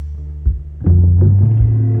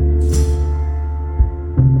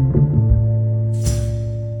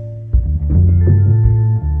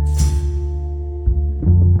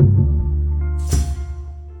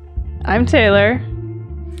I'm Taylor.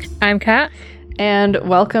 I'm Kat. And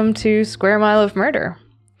welcome to Square Mile of Murder.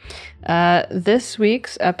 This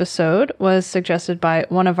week's episode was suggested by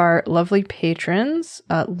one of our lovely patrons,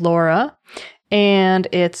 Laura. And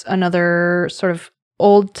it's another sort of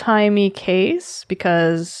old-timey case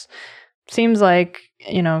because it seems like,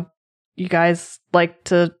 you know, you guys like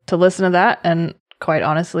to listen to that. And quite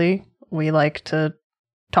honestly, we like to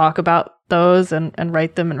talk about those and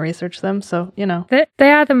write them and research them. So, you know.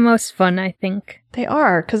 They are the most fun, I think. They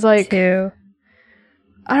are, because like, too.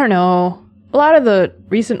 I don't know, a lot of the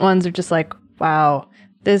recent ones are just like, wow,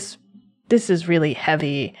 this is really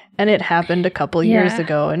heavy and it happened a couple years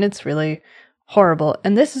ago and it's really horrible.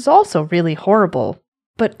 And this is also really horrible,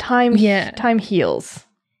 but time heals.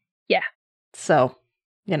 Yeah. So,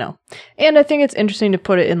 you know, and I think it's interesting to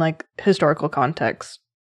put it in like historical context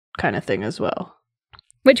kind of thing as well.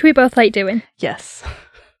 Which we both like doing. Yes.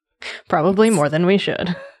 Probably more than we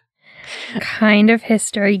should. Kind of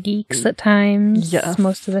history geeks at times. Yes.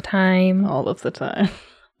 Most of the time. All of the time.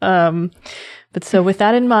 But so with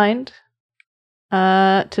that in mind,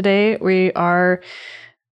 today we are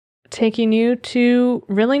taking you to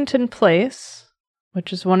Rillington Place,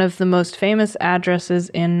 which is one of the most famous addresses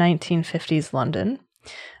in 1950s London.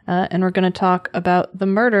 And we're going to talk about the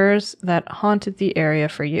murders that haunted the area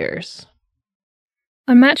for years.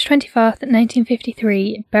 On March 24th,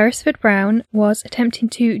 1953, Beresford Brown was attempting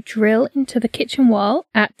to drill into the kitchen wall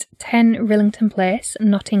at 10 Rillington Place,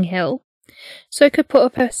 Notting Hill, so he could put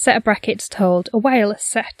up a set of brackets to hold a wireless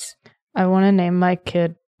set. I want to name my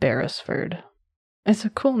kid Beresford. It's a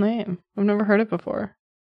cool name. I've never heard it before.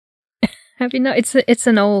 Have you not? It's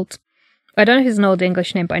an old... I don't know if it's an old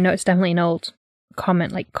English name, but I know it's definitely an old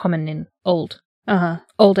common in old. Uh-huh.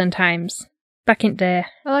 Olden times. Back in the day.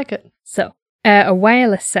 I like it. So... a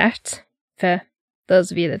wireless set, for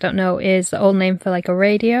those of you that don't know, is the old name for like a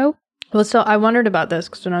radio. Well, so I wondered about this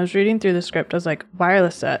because when I was reading through the script, I was like,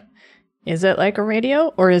 wireless set. Is it like a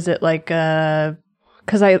radio or is it like a...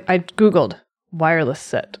 Because I Googled wireless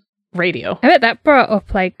set radio. I bet that brought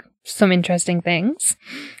up like some interesting things,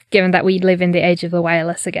 given that we live in the age of the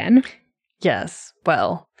wireless again. Yes.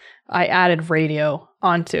 Well, I added radio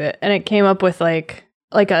onto it and it came up with like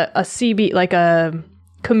a CB, like a...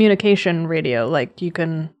 communication radio, like you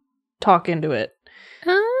can talk into it.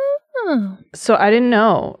 Oh. So I didn't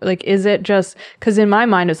know, like, is it just because in my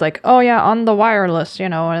mind it's like, oh yeah, on the wireless, you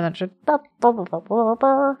know, and that's just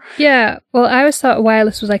yeah. Well, I always thought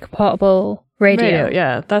wireless was like a portable radio.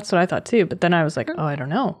 Yeah, that's what I thought too. But then I was like, oh, I don't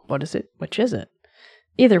know, what is it? Which is it?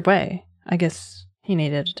 Either way, I guess he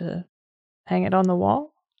needed to hang it on the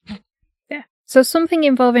wall. Yeah. So something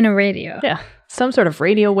involving a radio. Yeah, some sort of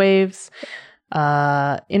radio waves.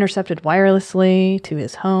 Intercepted wirelessly to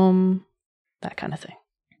his home, that kind of thing.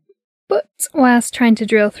 But whilst trying to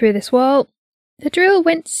drill through this wall, the drill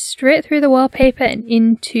went straight through the wallpaper and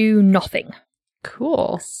into nothing.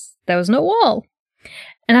 Cool. There was no wall.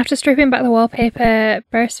 And after stripping back the wallpaper,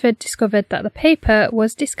 Beresford discovered that the paper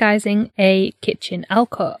was disguising a kitchen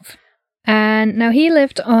alcove. And now he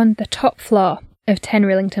lived on the top floor of 10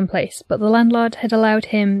 Rillington Place, but the landlord had allowed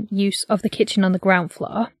him use of the kitchen on the ground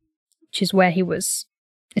floor, which is where he was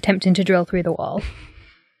attempting to drill through the wall.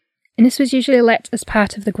 And this was usually let as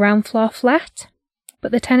part of the ground floor flat,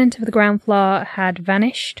 but the tenant of the ground floor had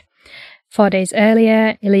vanished 4 days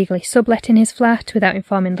earlier, illegally subletting his flat without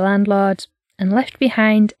informing the landlord, and left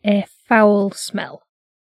behind a foul smell.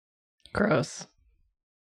 Gross.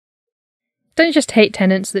 Don't you just hate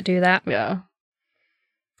tenants that do that? Yeah.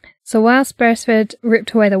 So whilst Beresford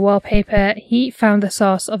ripped away the wallpaper, he found the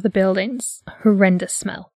source of the building's horrendous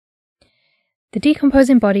smell. The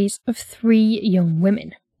decomposing bodies of 3 young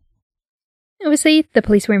women. Obviously, the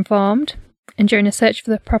police were informed, and during a search for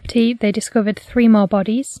the property, they discovered 3 more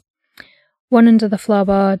bodies, 1 under the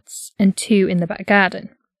floorboards and 2 in the back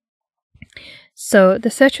garden. So the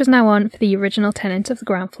search was now on for the original tenant of the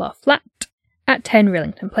ground floor flat at 10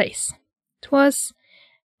 Rillington Place. It was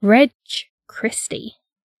Reg Christie.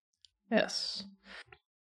 Yes.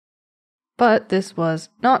 But this was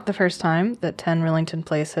not the first time that 10 Rillington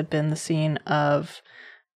Place had been the scene of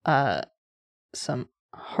some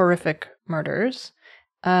horrific murders.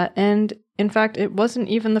 And in fact, it wasn't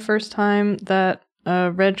even the first time that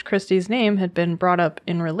Reg Christie's name had been brought up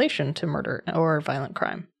in relation to murder or violent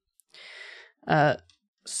crime.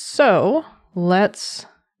 So let's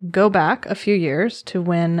go back a few years to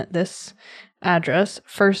when this address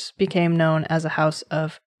first became known as a house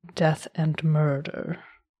of death and murder.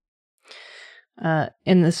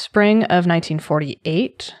 In the spring of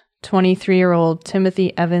 1948, 23-year-old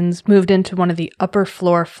Timothy Evans moved into one of the upper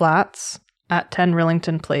floor flats at 10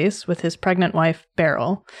 Rillington Place with his pregnant wife,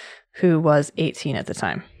 Beryl, who was 18 at the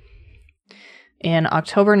time. In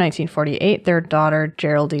October 1948, their daughter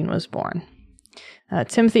Geraldine was born.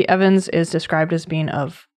 Timothy Evans is described as being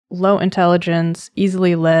of low intelligence,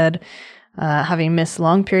 easily led, having missed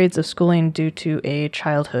long periods of schooling due to a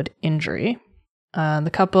childhood injury. The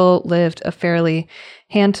couple lived a fairly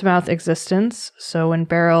hand-to-mouth existence, so when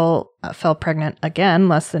Beryl fell pregnant again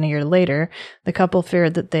less than a year later, the couple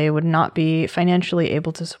feared that they would not be financially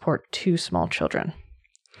able to support two small children.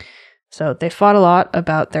 So they fought a lot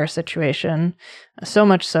about their situation, so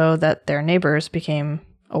much so that their neighbors became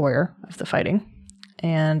aware of the fighting,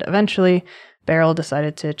 and eventually Beryl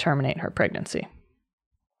decided to terminate her pregnancy.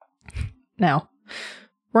 Now,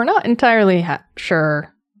 we're not entirely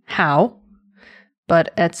sure how,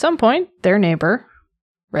 but at some point, their neighbor,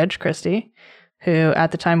 Reg Christie, who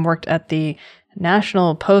at the time worked at the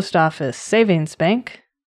National Post Office Savings Bank,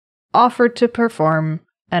 offered to perform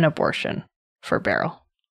an abortion for Beryl.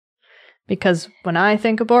 Because when I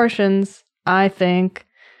think abortions, I think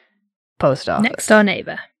post office. Next door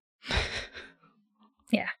neighbor.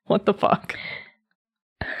 Yeah. What the fuck?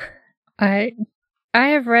 I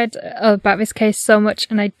have read about this case so much,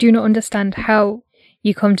 and I do not understand how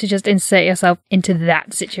you come to just insert yourself into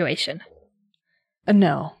that situation.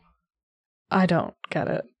 No, I don't get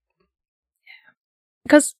it.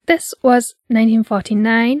 Because this was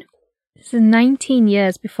 1949. This is 19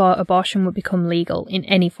 years before abortion would become legal in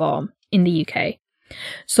any form in the UK.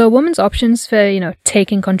 So a woman's options for,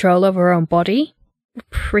 taking control over her own body were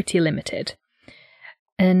pretty limited.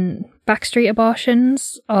 And backstreet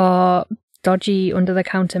abortions or dodgy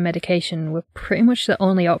under-the-counter medication were pretty much the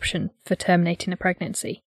only option for terminating a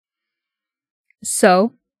pregnancy.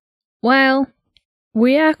 So, while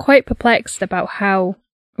we are quite perplexed about how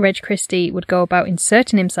Reg Christie would go about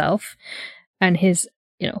inserting himself and his,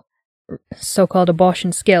 so-called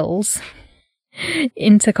abortion skills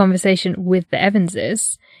into conversation with the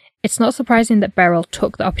Evanses, it's not surprising that Beryl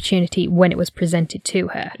took the opportunity when it was presented to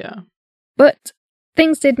her. Yeah. But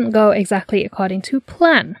things didn't go exactly according to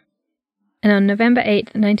plan. And on November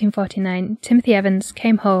 8th, 1949, Timothy Evans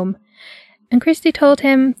came home, and Christie told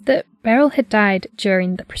him that Beryl had died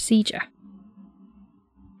during the procedure.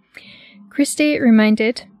 Christie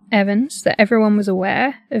reminded Evans that everyone was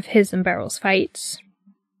aware of his and Beryl's fights.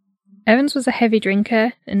 Evans was a heavy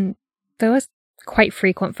drinker, and there was quite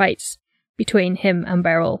frequent fights between him and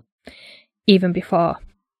Beryl, even before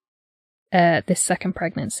this second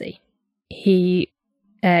pregnancy. He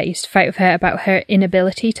used to fight with her about her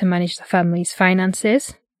inability to manage the family's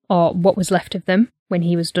finances, or what was left of them when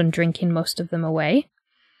he was done drinking most of them away.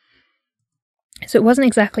 So it wasn't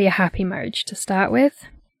exactly a happy marriage to start with,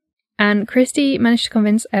 and Christie managed to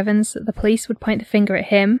convince Evans that the police would point the finger at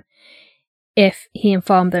him if he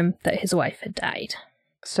informed them that his wife had died.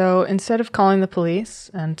 So instead of calling the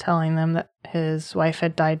police and telling them that his wife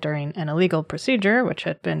had died during an illegal procedure, which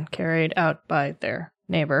had been carried out by their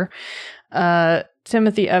neighbor,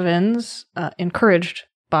 Timothy Evans, encouraged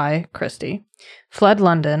by Christie, fled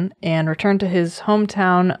London and returned to his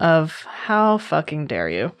hometown of, how fucking dare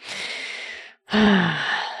you?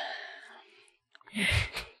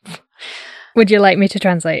 Would you like me to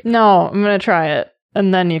translate? No, I'm going to try it,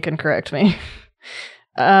 and then you can correct me.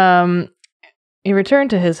 He returned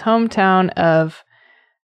to his hometown of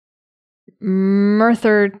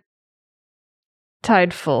Merthyr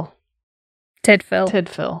Tydfil.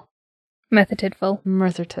 Tydfil. Merthyr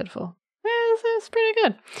Tydfil. That's pretty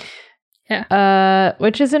good. Yeah.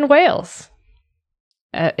 Which is in Wales.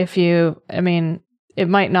 It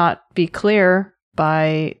might not be clear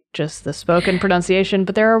by just the spoken pronunciation,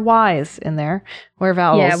 but there are Y's in there where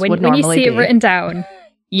vowels would normally be. When you see it written down,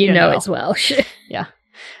 you know it's Welsh. Yeah.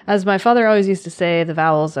 As my father always used to say, the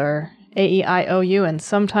vowels are A, E, I, O, U, and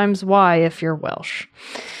sometimes Y if you're Welsh.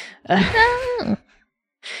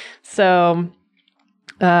 So,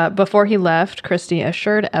 before he left, Christie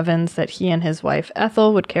assured Evans that he and his wife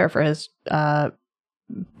Ethel would care for his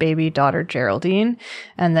baby daughter Geraldine,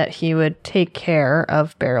 and that he would take care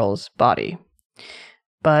of Beryl's body.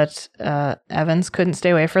 But Evans couldn't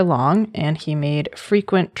stay away for long, and he made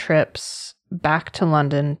frequent trips back to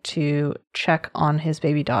London to check on his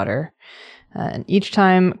baby daughter. And each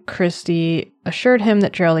time, Christie assured him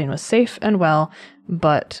that Geraldine was safe and well,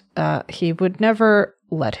 but he would never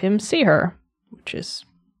let him see her, which is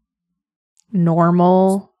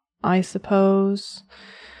normal, I suppose.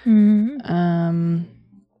 Mm-hmm.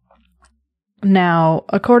 Now,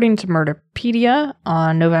 according to Murderpedia,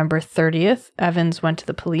 on November 30th, Evans went to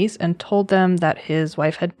the police and told them that his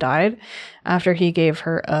wife had died after he gave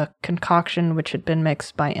her a concoction which had been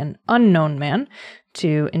mixed by an unknown man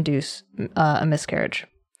to induce a miscarriage.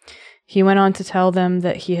 He went on to tell them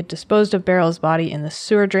that he had disposed of Beryl's body in the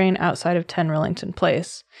sewer drain outside of 10 Rillington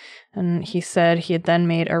Place. And he said he had then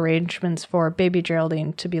made arrangements for baby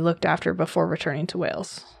Geraldine to be looked after before returning to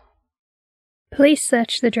Wales. Police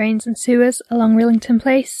searched the drains and sewers along Rillington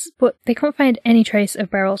Place, but they couldn't find any trace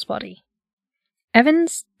of Beryl's body.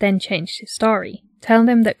 Evans then changed his story, telling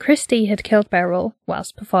them that Christie had killed Beryl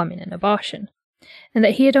whilst performing an abortion, and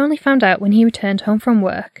that he had only found out when he returned home from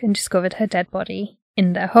work and discovered her dead body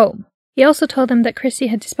in their home. He also told them that Christie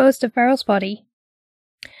had disposed of Beryl's body.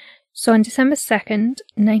 So on December 2nd,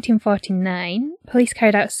 1949, police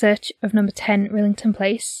carried out a search of number 10 Rillington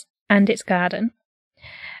Place and its garden,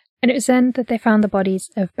 and it was then that they found the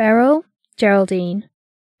bodies of Beryl, Geraldine,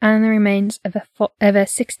 and the remains of a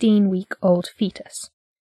 16-week-old fetus.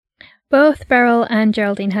 Both Beryl and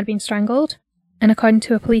Geraldine had been strangled, and according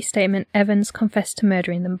to a police statement, Evans confessed to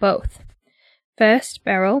murdering them both. First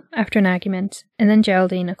Beryl, after an argument, and then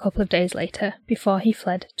Geraldine a couple of days later, before he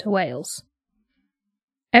fled to Wales.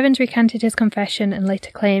 Evans recanted his confession and later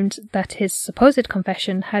claimed that his supposed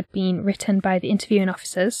confession had been written by the interviewing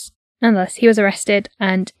officers. Nonetheless, he was arrested,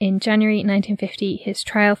 and in January 1950, his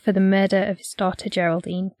trial for the murder of his daughter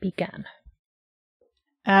Geraldine began.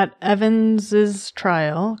 At Evans's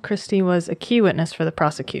trial, Christie was a key witness for the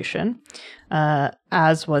prosecution,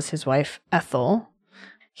 as was his wife Ethel.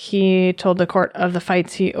 He told the court of the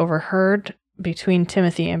fights he overheard between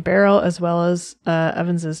Timothy and Beryl, as well as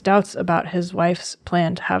Evans's doubts about his wife's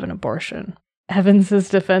plan to have an abortion. Evans's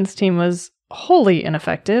defense team was wholly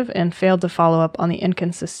ineffective and failed to follow up on the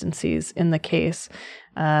inconsistencies in the case,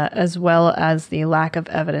 as well as the lack of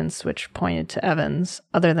evidence which pointed to Evans,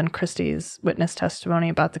 other than Christie's witness testimony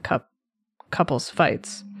about the couple's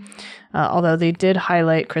fights. Although they did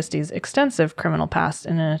highlight Christie's extensive criminal past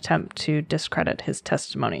in an attempt to discredit his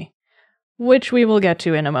testimony, which we will get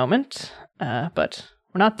to in a moment, but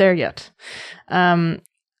we're not there yet.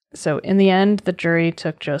 So in the end, the jury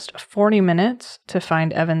took just 40 minutes to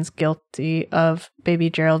find Evans guilty of baby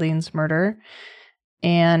Geraldine's murder,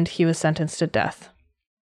 and he was sentenced to death.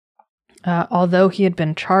 Although he had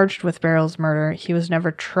been charged with Beryl's murder, he was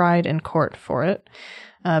never tried in court for it,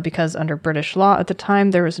 because under British law at the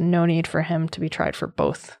time, there was no need for him to be tried for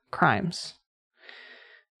both crimes.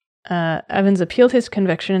 Evans appealed his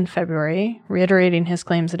conviction in February, reiterating his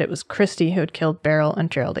claims that it was Christie who had killed Beryl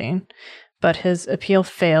and Geraldine, but his appeal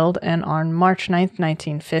failed, and on March 9th,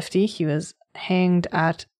 1950, he was hanged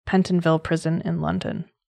at Pentonville Prison in London.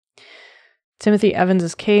 Timothy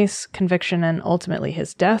Evans's case, conviction, and ultimately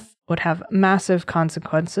his death would have massive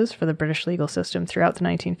consequences for the British legal system throughout the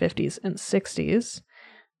 1950s and 60s,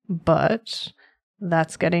 but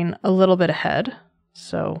that's getting a little bit ahead,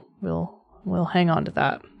 so we'll hang on to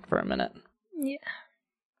that for a minute. Yeah.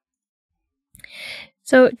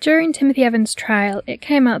 So during Timothy Evans' trial, it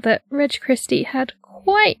came out that Reg Christie had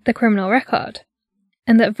quite the criminal record,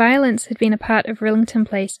 and that violence had been a part of Rillington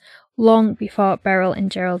Place long before Beryl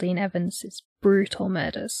and Geraldine Evans' brutal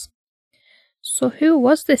murders. So who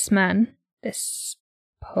was this man, this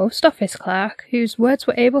post office clerk, whose words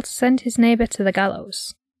were able to send his neighbour to the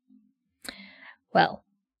gallows? Well,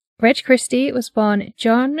 Reg Christie was born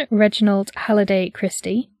John Reginald Halliday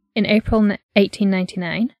Christie in April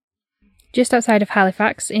 1899, just outside of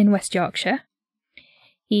Halifax in West Yorkshire.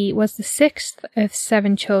 He was the sixth of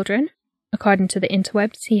 7 children. According to the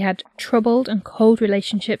interwebs, he had troubled and cold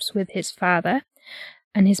relationships with his father,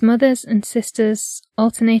 and his mothers and sisters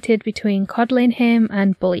alternated between coddling him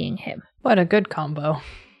and bullying him. What a good combo.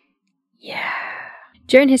 Yeah.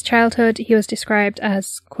 During his childhood, he was described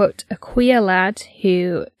as, quote, a queer lad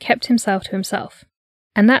who kept himself to himself.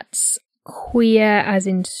 And that's queer as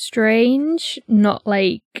in strange, not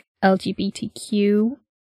like LGBTQ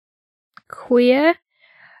queer.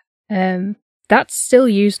 That's still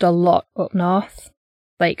used a lot up north.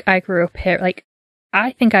 Like, I grew up here, like,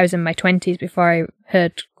 I think I was in my 20s before I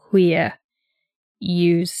heard queer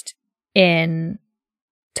used in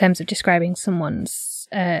terms of describing someone's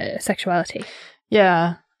sexuality.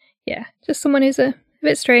 Yeah. Yeah, just someone who's a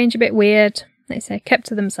bit strange, a bit weird, they say, kept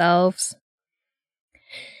to themselves.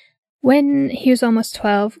 When he was almost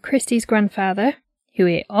 12, Christie's grandfather, who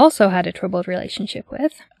he also had a troubled relationship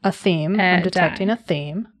with... A theme. I'm detecting a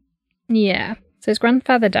theme. Yeah. So his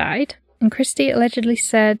grandfather died, and Christie allegedly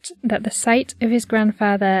said that the sight of his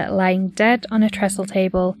grandfather lying dead on a trestle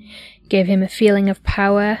table gave him a feeling of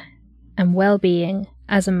power and well-being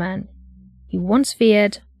as a man he once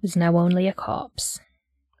feared was now only a corpse.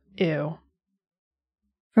 Ew.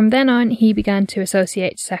 From then on, he began to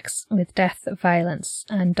associate sex with death, violence,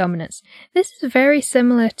 and dominance. This is very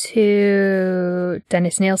similar to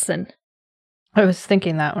Dennis Nielsen. I was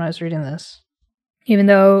thinking that when I was reading this. Even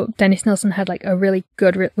though Dennis Nilsen had like a really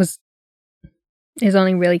good was his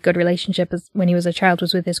only really good relationship when he was a child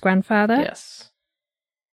was with his grandfather. Yes.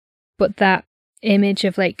 But that image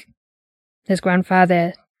of like his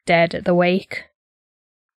grandfather dead at the wake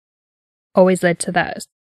always led to that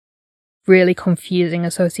really confusing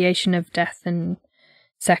association of death and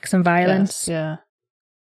sex and violence. Yes,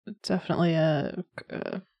 yeah. Definitely a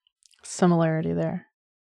similarity there.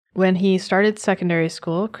 When he started secondary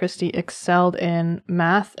school, Christie excelled in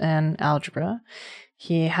math and algebra.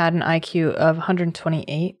 He had an IQ of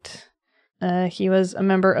 128. He was a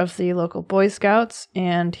member of the local Boy Scouts,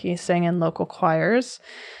 and he sang in local choirs,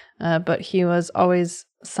 but he was always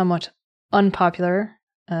somewhat unpopular,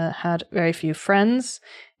 had very few friends,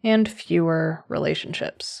 and fewer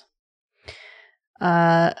relationships.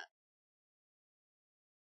 We're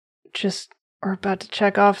about to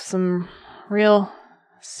check off some real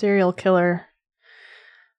serial killer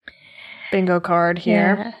bingo card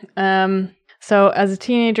here. Yeah. So as a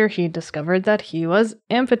teenager, he discovered that he was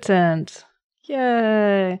impotent.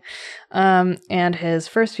 Yay! And his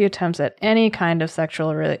first few attempts at any kind of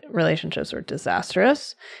sexual relationships were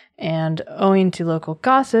disastrous. And owing to local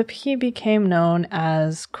gossip, he became known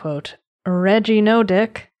as, quote, Reggie No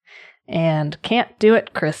Dick and Can't Do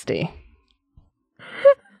It Christie.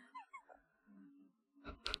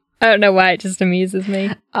 I don't know why, it just amuses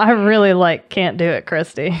me. I really like Can't Do It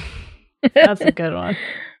Christie. That's a good one.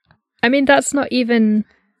 I mean, that's not even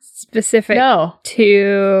specific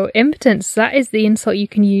to impotence. That is the insult you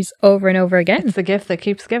can use over and over again. It's the gift that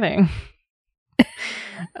keeps giving.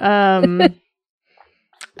 As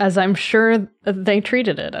I'm sure they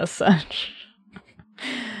treated it as such.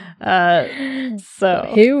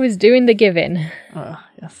 So who was doing the giving? Oh,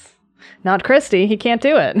 yes. Not Christie. He can't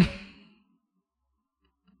do it.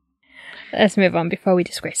 Let's move on before we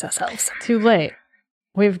disgrace ourselves. Too late.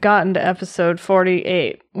 We've gotten to episode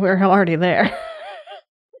 48. We're already there.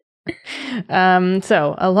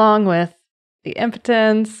 So, along with the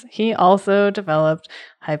impotence, he also developed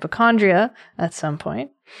hypochondria at some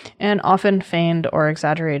point, and often feigned or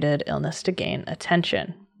exaggerated illness to gain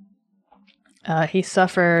attention. He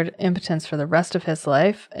suffered impotence for the rest of his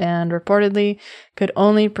life, and reportedly could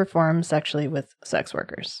only perform sexually with sex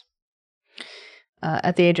workers.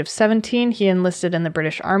 At the age of 17, he enlisted in the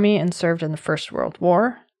British Army and served in the First World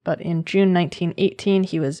War. But in June 1918,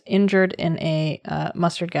 he was injured in a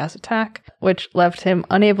mustard gas attack, which left him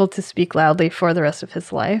unable to speak loudly for the rest of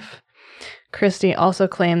his life. Christie also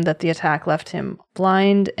claimed that the attack left him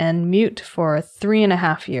blind and mute for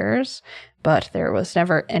 3.5 years, but there was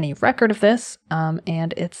never any record of this,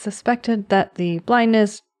 and it's suspected that the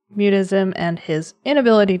blindness, mutism, and his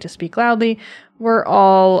inability to speak loudly were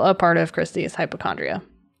all a part of Christie's hypochondria.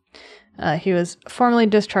 He was formally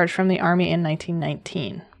discharged from the army in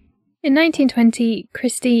 1919. In 1920,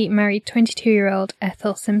 Christie married 22-year-old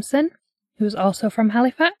Ethel Simpson, who was also from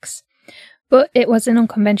Halifax, but it was an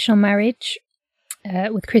unconventional marriage,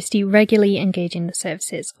 with Christie regularly engaging the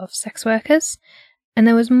services of sex workers, and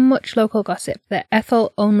there was much local gossip that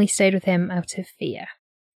Ethel only stayed with him out of fear.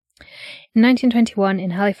 In 1921,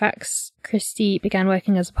 in Halifax, Christie began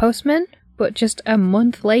working as a postman, but just a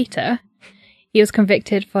month later, he was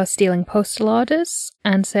convicted for stealing postal orders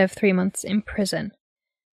and served 3 months in prison.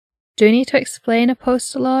 Do we need to explain a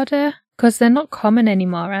postal order? Because they're not common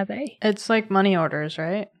anymore, are they? It's like money orders,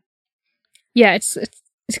 right? Yeah, it's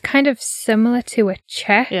kind of similar to a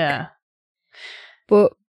check. Yeah.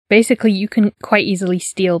 But basically, you can quite easily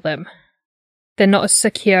steal them. They're not as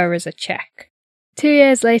secure as a check. 2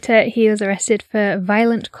 years later, he was arrested for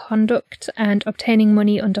violent conduct and obtaining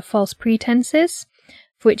money under false pretenses,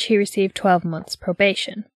 for which he received 12 months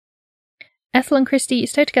probation. Ethel and Christie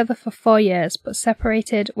stayed together for 4 years, but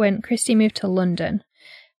separated when Christie moved to London,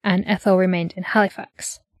 and Ethel remained in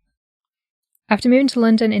Halifax. After moving to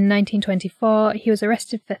London in 1924, he was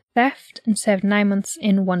arrested for theft and served 9 months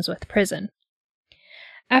in Wandsworth Prison.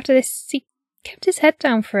 After this, he kept his head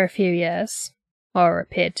down for a few years. Or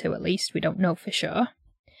appeared to, at least, we don't know for sure.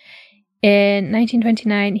 In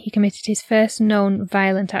 1929, he committed his first known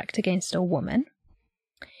violent act against a woman.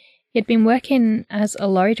 He had been working as a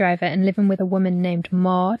lorry driver and living with a woman named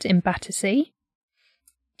Maud in Battersea,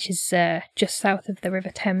 which is just south of the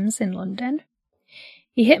River Thames in London.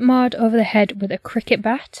 He hit Maud over the head with a cricket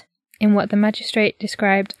bat in what the magistrate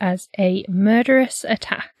described as a murderous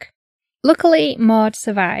attack. Luckily, Maud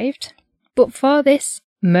survived, but for this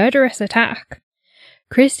murderous attack,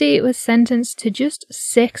 Christie was sentenced to just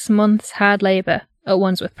 6 months hard labour at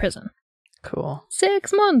Wandsworth Prison. Cool.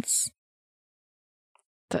 6 months!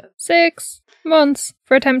 6 months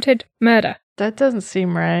for attempted murder. That doesn't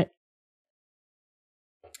seem right.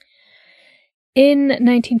 In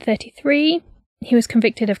 1933, he was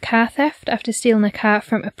convicted of car theft after stealing a car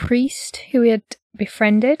from a priest who he had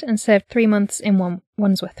befriended and served 3 months in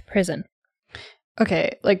Wandsworth prison.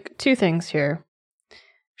 Okay, like 2 things here.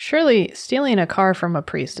 Surely stealing a car from a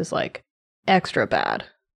priest is like extra bad.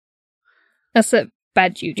 That's a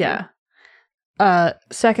bad juju. Yeah.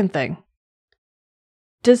 Second thing.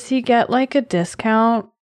 Does he get like a discount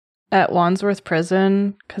at Wandsworth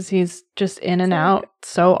prison because he's just in and out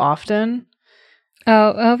so often?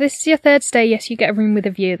 Oh, this is your 3rd stay. Yes, you get a room with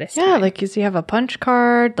a view this time. Yeah, like does he have a punch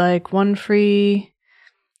card, like 1 free,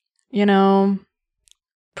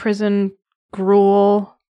 prison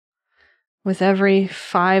gruel with every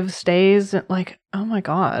 5 stays? Like, oh my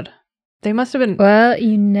god. They must have been... Well,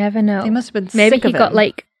 you never know. They must have been maybe sick of he got him.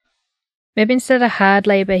 like... Maybe instead of hard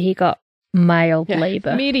labor, he got mild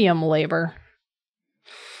labor. Medium labor.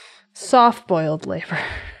 Soft-boiled labor.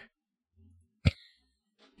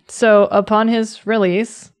 So, upon his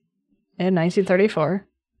release in 1934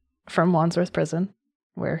 from Wandsworth Prison,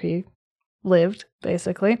 where he lived,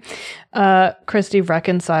 basically, Christie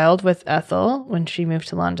reconciled with Ethel when she moved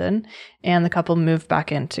to London, and the couple moved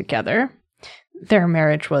back in together. Their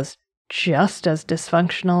marriage was just as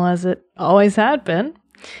dysfunctional as it always had been,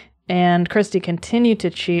 and Christie continued to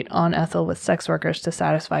cheat on Ethel with sex workers to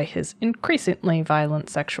satisfy his increasingly violent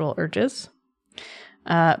sexual urges.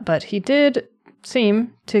 But he did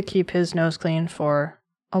seem to keep his nose clean for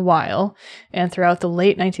a while, and throughout the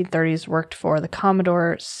late 1930s worked for the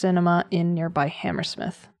Commodore Cinema in nearby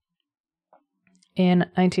Hammersmith. In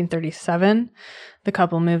 1937, the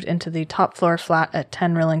couple moved into the top floor flat at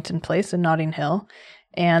 10 Rillington Place in Notting Hill,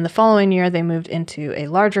 and the following year they moved into a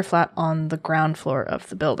larger flat on the ground floor of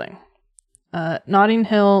the building. Notting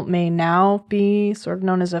Hill may now be sort of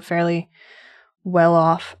known as a fairly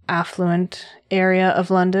well-off, affluent area of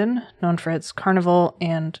London, known for its carnival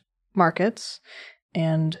and markets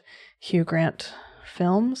and Hugh Grant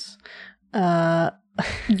films. Yeah,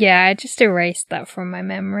 I just erased that from my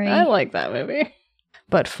memory. I like that movie.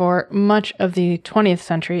 But for much of the 20th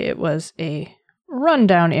century, it was a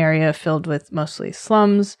rundown area filled with mostly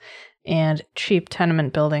slums and cheap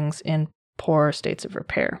tenement buildings in poor states of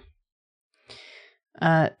repair.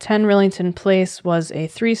 10 Rillington Place was a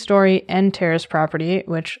 3-story end terrace property,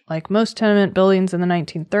 which, like most tenement buildings in the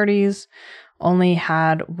 1930s, only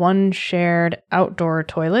had 1 shared outdoor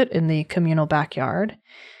toilet in the communal backyard,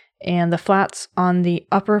 and the flats on the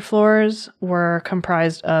upper floors were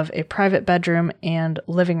comprised of a private bedroom and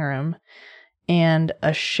living room, and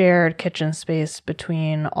a shared kitchen space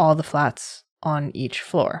between all the flats on each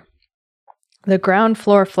floor. The ground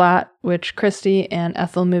floor flat, which Christie and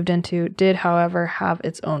Ethel moved into, did, however, have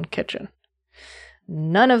its own kitchen.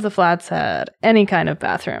 None of the flats had any kind of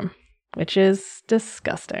bathroom, which is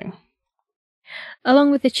disgusting.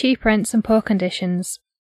 Along with the cheap rents and poor conditions,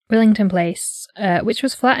 Rillington Place, which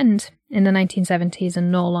was flattened in the 1970s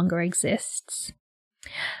and no longer exists,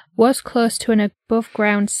 was close to an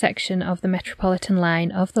above-ground section of the Metropolitan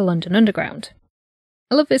line of the London Underground.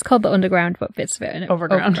 I love it's called the Underground, but bits of it are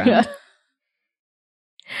overground. Yeah.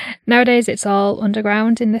 Nowadays, it's all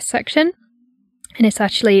underground in this section, and it's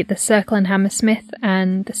actually the Circle and Hammersmith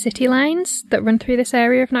and the City lines that run through this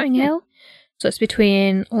area of Notting Hill. So it's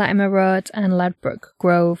between Latimer Road and Ladbroke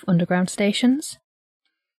Grove underground stations.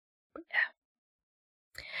 But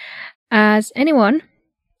yeah. As anyone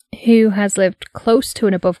who has lived close to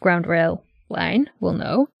an above-ground rail line will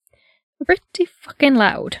know, pretty fucking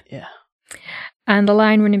loud. Yeah. And the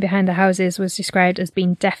line running behind the houses was described as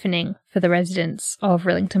being deafening for the residents of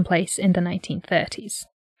Rillington Place in the 1930s.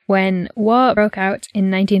 When war broke out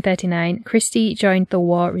in 1939, Christie joined the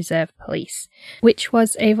War Reserve Police, which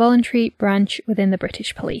was a voluntary branch within the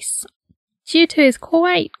British Police. Due to his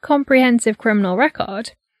quite comprehensive criminal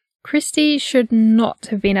record, Christie should not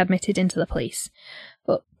have been admitted into the police,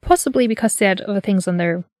 but possibly because they had other things on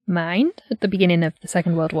their mind at the beginning of the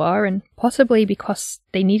Second World War, and possibly because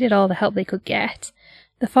they needed all the help they could get,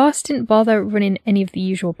 the force didn't bother running any of the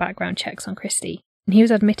usual background checks on Christie, and he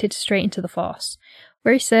was admitted straight into the force,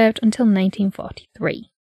 where he served until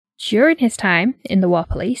 1943. During his time in the War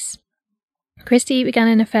Police, Christie began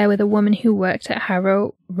an affair with a woman who worked at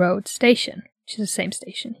Harrow Road Station, which is the same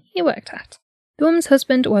station he worked at. The woman's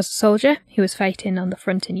husband was a soldier who was fighting on the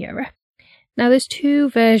front in Europe. Now there's 2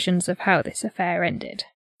 versions of how this affair ended.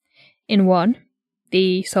 In one,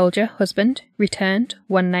 the soldier husband returned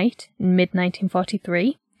one night in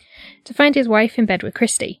mid-1943 to find his wife in bed with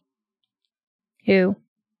Christie, who,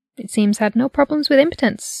 it seems, had no problems with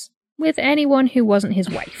impotence with anyone who wasn't his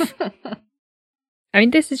wife. I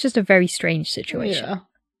mean, this is just a very strange situation. Yeah.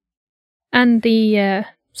 And the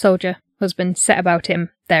soldier husband set about him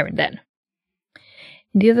there and then.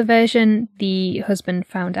 In the other version, the husband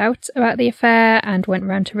found out about the affair and went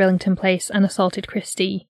round to Rillington Place and assaulted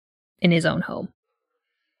Christie in his own home.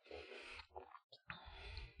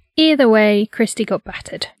 Either way, Christie got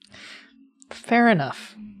battered. Fair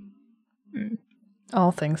enough.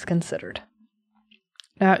 All things considered.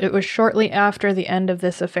 Now, it was shortly after the end of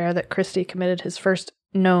this affair that Christie committed his first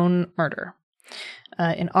known murder.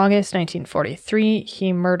 In August 1943,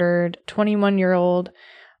 he murdered 21-year-old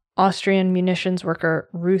Austrian munitions worker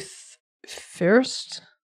Ruth Fürst.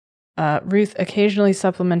 Ruth occasionally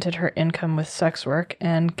supplemented her income with sex work,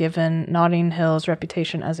 and given Notting Hill's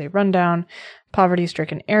reputation as a rundown,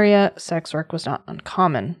 poverty-stricken area, sex work was not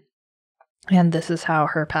uncommon. And this is how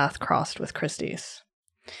her path crossed with Christie's.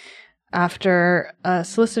 After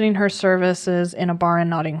soliciting her services in a bar in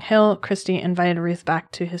Notting Hill, Christie invited Ruth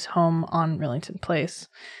back to his home on Rillington Place.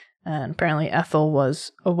 And apparently Ethel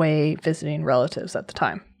was away visiting relatives at the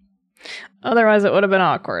time. Otherwise, it would have been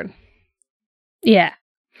awkward. Yeah.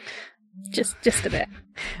 Just a bit.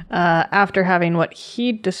 After having what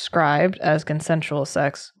he described as consensual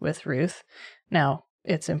sex with Ruth. Now,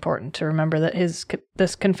 it's important to remember that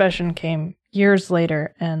this confession came years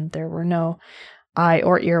later, and there were no eye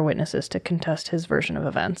or ear witnesses to contest his version of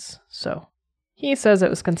events. So he says it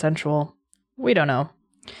was consensual. We don't know.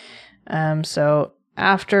 So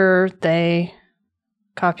after they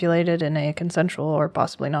copulated in a consensual or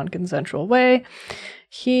possibly non-consensual way,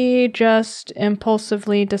 he just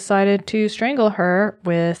impulsively decided to strangle her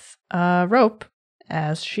with a rope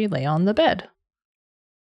as she lay on the bed.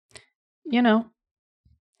 You know,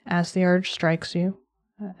 as the urge strikes you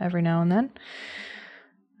every now and then.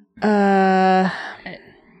 I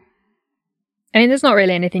mean, there's not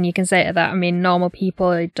really anything you can say to that. I mean, normal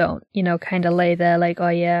people don't, kind of lay there like, oh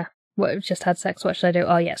yeah, what, I've just had sex, what should I do?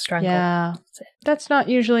 Oh yeah, strangle. Yeah, that's not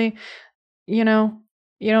usually, you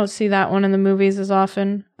don't see that one in the movies as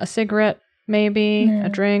often. A cigarette, maybe. A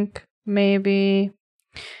drink, maybe.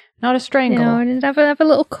 Not a strangle. Have a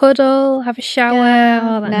little cuddle, have a shower,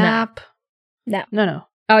 all that. Nap. No.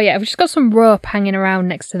 Oh yeah, we've just got some rope hanging around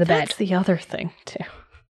next to the bed. That's the other thing, too.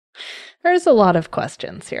 There's a lot of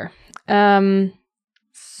questions here.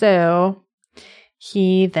 So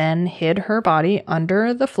he then hid her body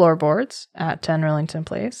under the floorboards at 10 Rillington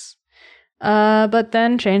Place, but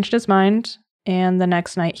then changed his mind, and the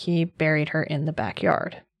next night he buried her in the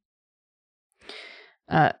backyard.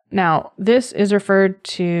 Now, this is referred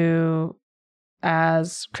to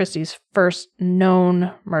as Christie's first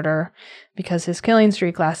known murder because his killing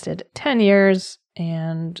streak lasted 10 years,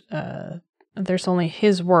 and there's only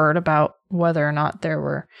his word about whether or not there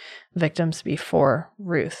were victims before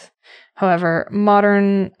Ruth. However,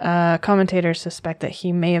 modern commentators suspect that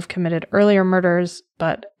he may have committed earlier murders,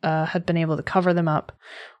 but had been able to cover them up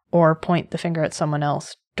or point the finger at someone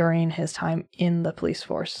else during his time in the police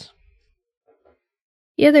force.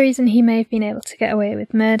 The other reason he may have been able to get away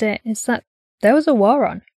with murder is that there was a war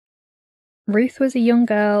on. Ruth was a young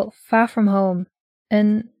girl, far from home,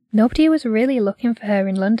 and nobody was really looking for her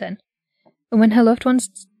in London. And when her loved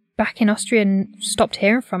ones back in Austria stopped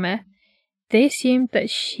hearing from her, they assumed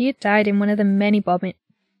that she had died in one of the many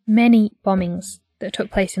bombings that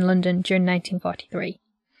took place in London during 1943.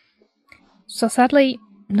 So sadly,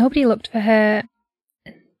 nobody looked for her.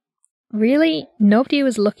 Really, nobody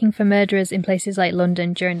was looking for murderers in places like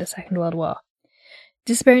London during the Second World War.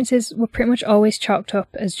 Disappearances were pretty much always chalked up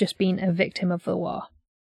as just being a victim of the war.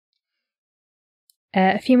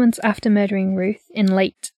 A few months after murdering Ruth, in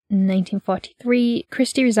late 1943,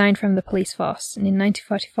 Christie resigned from the police force, and in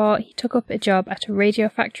 1944 he took up a job at a radio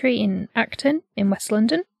factory in Acton, in West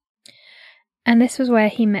London. And this was where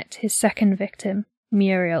he met his second victim,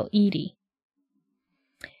 Muriel Eady.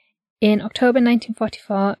 In October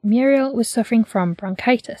 1944, Muriel was suffering from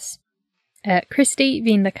bronchitis. Christie,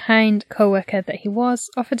 being the kind co-worker that he was,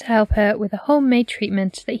 offered to help her with a homemade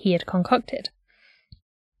treatment that he had concocted.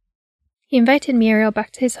 He invited Muriel back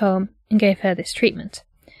to his home and gave her this treatment,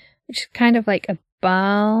 which is kind of like a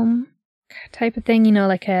balm type of thing,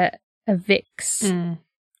 like a Vicks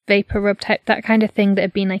vapor rub type, that kind of thing that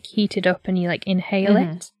had been like heated up and you like inhale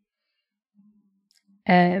it.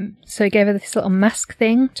 So he gave her this little mask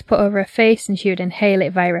thing to put over her face, and she would inhale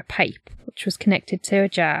it via a pipe, which was connected to a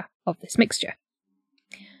jar of this mixture.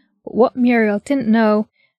 But what Muriel didn't know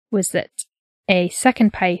was that a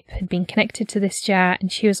second pipe had been connected to this jar,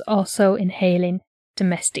 and she was also inhaling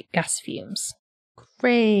domestic gas fumes.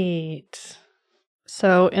 Great.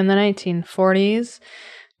 So in the 1940s,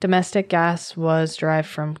 domestic gas was derived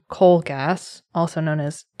from coal gas, also known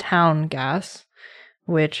as town gas,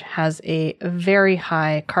 which has a very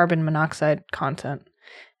high carbon monoxide content.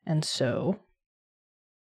 And so,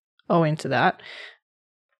 owing to that,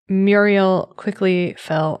 Muriel quickly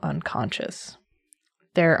fell unconscious.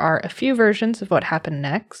 There are a few versions of what happened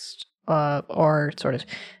next, or sort of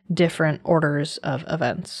different orders of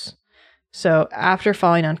events. So after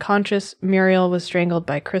falling unconscious, Muriel was strangled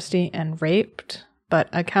by Christie and raped, but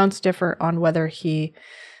accounts differ on whether he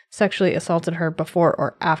sexually assaulted her before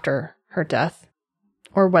or after her death,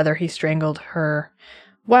 or whether he strangled her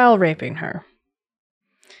while raping her.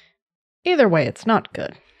 Either way, it's not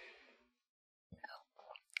good.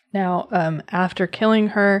 Now, after killing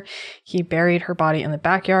her, he buried her body in the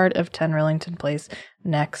backyard of 10 Rillington Place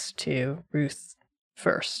next to Ruth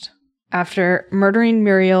First. After murdering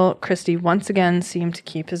Muriel, Christie once again seemed to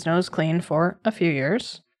keep his nose clean for a few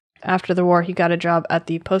years. After the war, he got a job at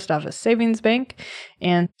the Post Office Savings Bank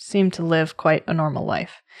and seemed to live quite a normal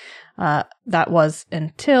life. That was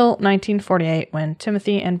until 1948 when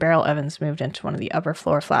Timothy and Beryl Evans moved into one of the upper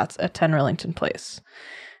floor flats at 10 Rillington Place.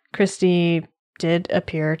 Christie did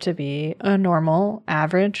appear to be a normal,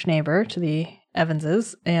 average neighbor to the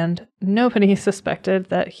Evanses, and nobody suspected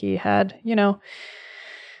that he had,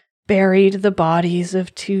 buried the bodies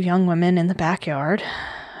of 2 young women in the backyard.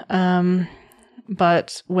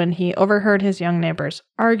 But when he overheard his young neighbors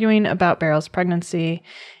arguing about Beryl's pregnancy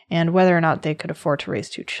and whether or not they could afford to raise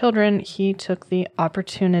 2 children, he took the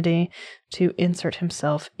opportunity to insert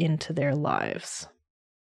himself into their lives.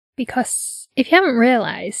 Because, if you haven't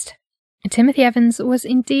realised, Timothy Evans was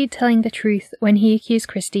indeed telling the truth when he accused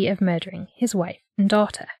Christie of murdering his wife and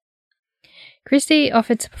daughter. Christie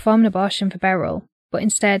offered to perform an abortion for Beryl, but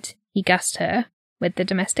instead he gassed her with the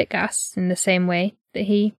domestic gas in the same way that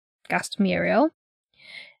he gassed Muriel,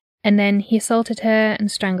 and then he assaulted her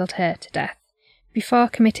and strangled her to death before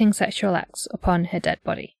committing sexual acts upon her dead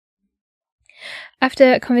body.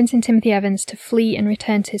 After convincing Timothy Evans to flee and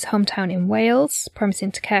return to his hometown in Wales,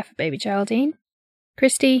 promising to care for baby Geraldine,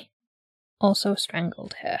 Christie also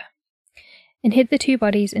strangled her and hid the 2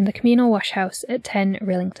 bodies in the communal washhouse at 10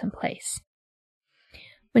 Rillington Place.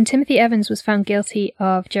 When Timothy Evans was found guilty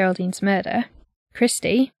of Geraldine's murder,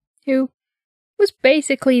 Christie, who was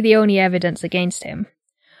basically the only evidence against him,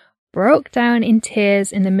 broke down in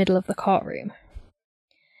tears in the middle of the courtroom.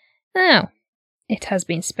 Now, it has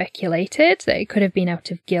been speculated that it could have been out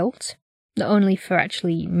of guilt, not only for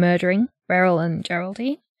actually murdering Beryl and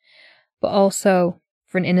Geraldine, but also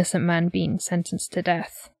for an innocent man being sentenced to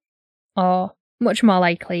death. Or, much more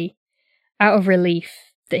likely, out of relief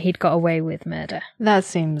that he'd got away with murder. That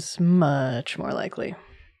seems much more likely.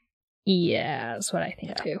 Yeah, that's what I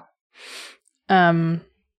think too.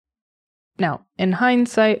 Now, in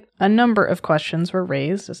hindsight, a number of questions were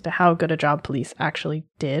raised as to how good a job police actually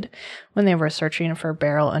did when they were searching for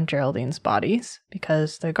Beryl and Geraldine's bodies,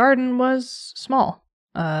 because the garden was small,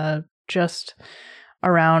 just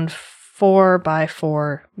around 4 by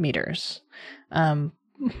 4 meters.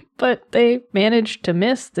 But they managed to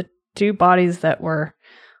miss the 2 bodies that were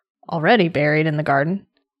already buried in the garden,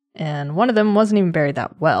 and one of them wasn't even buried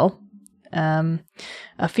that well.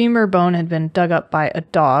 A femur bone had been dug up by a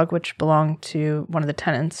dog, which belonged to one of the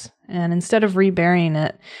tenants, and instead of reburying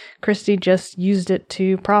it, Christie just used it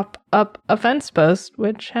to prop up a fence post,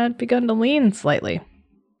 which had begun to lean slightly.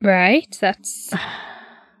 Right, that's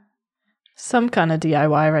some kind of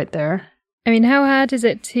DIY right there. I mean, how hard is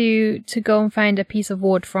it to go and find a piece of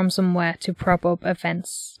wood from somewhere to prop up a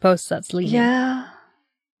fence post that's leaning? Yeah.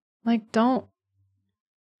 Like, don't.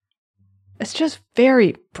 It's just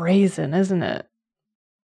very brazen, isn't it?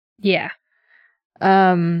 Yeah.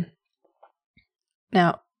 Now,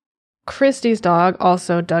 Christie's dog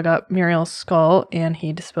also dug up Muriel's skull, and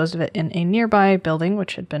he disposed of it in a nearby building,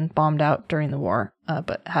 which had been bombed out during the war,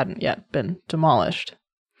 but hadn't yet been demolished.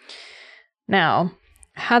 Now,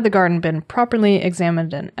 had the garden been properly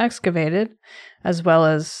examined and excavated, as well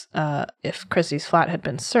as if Christie's flat had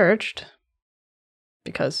been searched,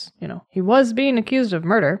 because, he was being accused of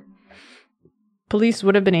murder, police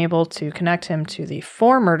would have been able to connect him to the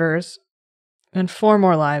 4 murders, and 4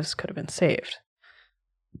 more lives could have been saved.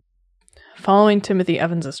 Following Timothy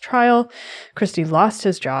Evans's trial, Christie lost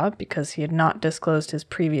his job because he had not disclosed his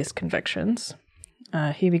previous convictions.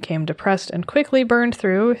 He became depressed and quickly burned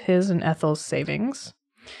through his and Ethel's savings.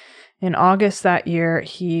 In August that year,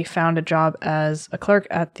 he found a job as a clerk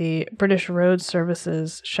at the British Road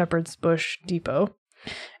Services Shepherd's Bush Depot,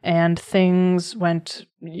 and things went,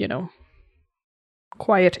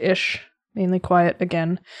 quiet-ish, mainly quiet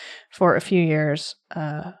again, for a few years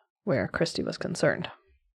where Christie was concerned.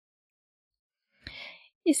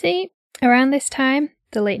 You see, around this time,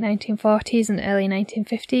 the late 1940s and early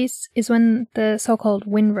 1950s, is when the so-called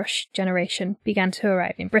Windrush generation began to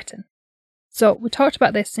arrive in Britain. So we talked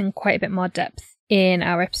about this in quite a bit more depth in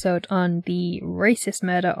our episode on the racist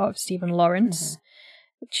murder of Stephen Lawrence,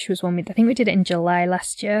 which was one I think we did it in July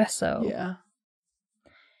last year, so... Yeah.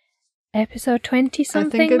 Episode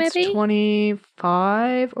 20-something, I think it's maybe?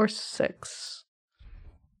 25 or 6.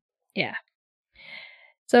 Yeah.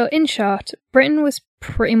 So, in short, Britain was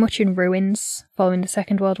pretty much in ruins following the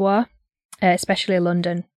Second World War, especially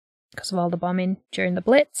London, because of all the bombing during the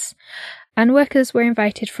Blitz, and workers were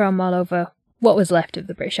invited from all over what was left of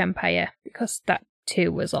the British Empire, because that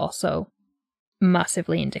too was also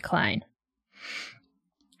massively in decline.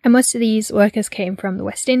 And most of these workers came from the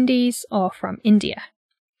West Indies or from India.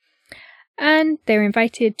 And they were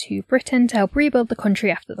invited to Britain to help rebuild the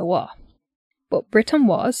country after the war. But Britain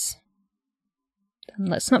was, and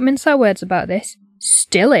let's not mince our words about this,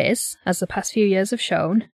 still is, as the past few years have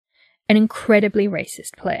shown, an incredibly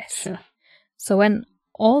racist place. Sure. So when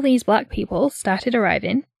all these black people started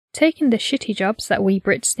arriving, taking the shitty jobs that we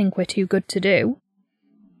Brits think we're too good to do,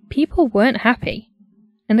 people weren't happy,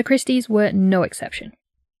 and the Christies were no exception.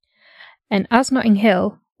 And as Notting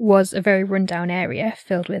Hill was a very run-down area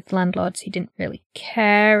filled with landlords who didn't really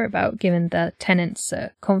care about giving their tenants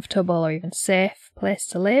a comfortable or even safe place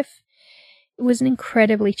to live, it was an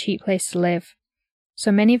incredibly cheap place to live.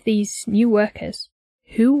 So many of these new workers,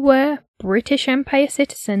 who were British Empire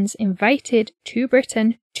citizens invited to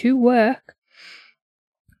Britain to work,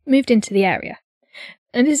 moved into the area.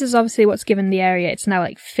 And this is obviously what's given the area its now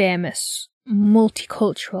famous,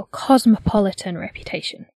 multicultural, cosmopolitan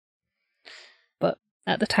reputation. But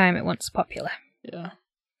at the time it wasn't popular. Yeah.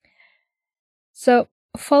 So,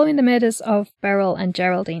 following the murders of Beryl and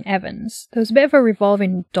Geraldine Evans, there was a bit of a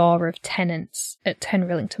revolving door of tenants at 10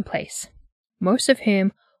 Rillington Place, most of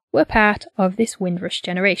whom were part of this Windrush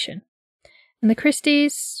generation. And the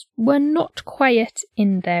Christies were not quiet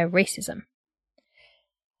in their racism.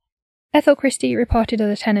 Ethel Christie reported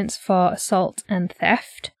other tenants for assault and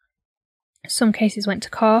theft. Some cases went to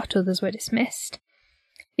court, others were dismissed.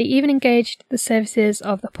 They even engaged the services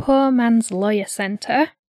of the Poor Man's Lawyer Centre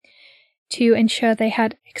to ensure they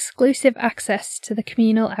had exclusive access to the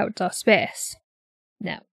communal outdoor space.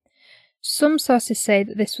 Now, some sources say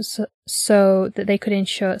that this was so that they could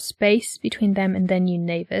ensure space between them and their new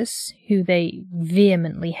neighbours, who they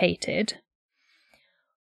vehemently hated.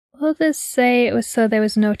 Others say it was so there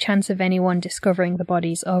was no chance of anyone discovering the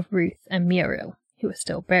bodies of Ruth and Muriel, who were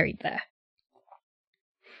still buried there.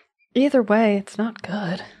 Either way, it's not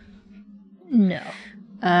good. No.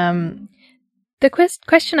 The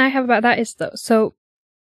question I have about that is, though, so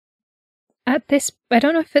at this, I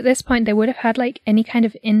don't know if at this point they would have had any kind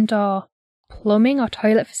of indoor plumbing or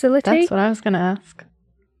toilet facility. That's what I was going to ask.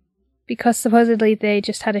 Because supposedly they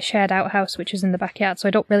just had a shared outhouse which was in the backyard, so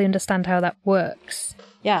I don't really understand how that works.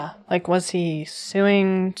 Yeah, was he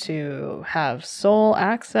suing to have sole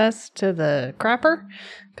access to the crapper?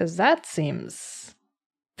 Because that seems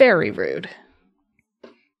very rude.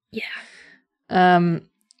 Yeah. In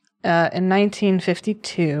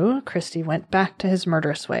 1952, Christie went back to his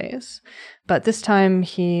murderous ways, but this time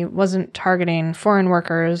he wasn't targeting foreign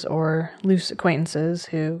workers or loose acquaintances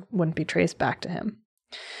who wouldn't be traced back to him.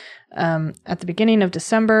 At the beginning of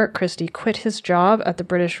December, Christie quit his job at the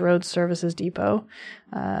British Road Services Depot,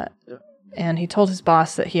 and he told his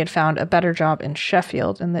boss that he had found a better job in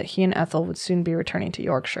Sheffield and that he and Ethel would soon be returning to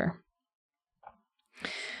Yorkshire.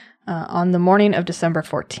 On the morning of December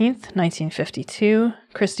 14th, 1952,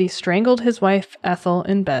 Christie strangled his wife, Ethel,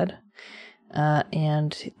 in bed,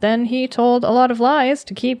 and then he told a lot of lies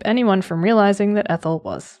to keep anyone from realizing that Ethel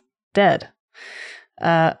was dead.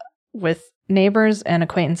 With neighbors and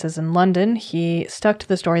acquaintances in London, he stuck to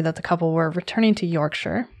the story that the couple were returning to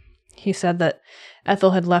Yorkshire. He said that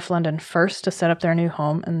Ethel had left London first to set up their new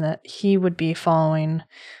home and that he would be following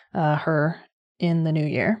her in the new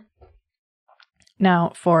year.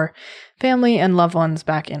 Now, for family and loved ones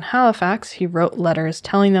back in Halifax, he wrote letters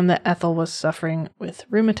telling them that Ethel was suffering with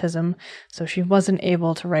rheumatism, so she wasn't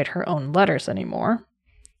able to write her own letters anymore.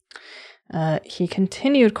 He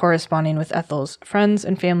continued corresponding with Ethel's friends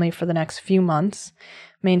and family for the next few months,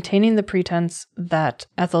 maintaining the pretense that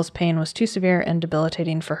Ethel's pain was too severe and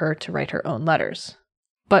debilitating for her to write her own letters.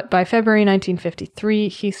 But by February 1953,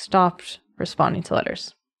 he stopped responding to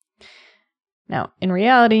letters. Now, in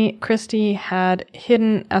reality, Christie had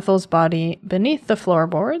hidden Ethel's body beneath the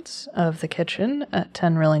floorboards of the kitchen at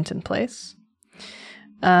 10 Rillington Place.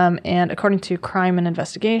 And according to Crime and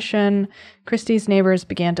Investigation, Christie's neighbors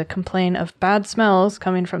began to complain of bad smells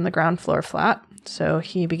coming from the ground floor flat, so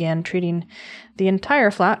he began treating the entire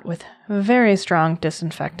flat with very strong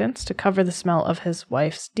disinfectants to cover the smell of his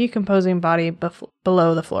wife's decomposing body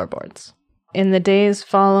below the floorboards. In the days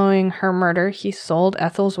following her murder, he sold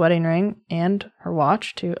Ethel's wedding ring and her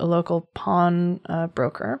watch to a local pawn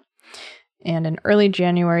broker. And in early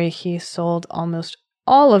January, he sold almost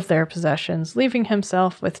all of their possessions, leaving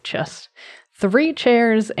himself with just 3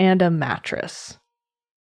 chairs and a mattress.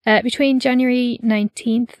 Between January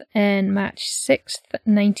 19th and March 6th,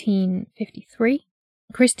 1953,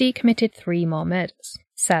 Christie committed 3 more murders.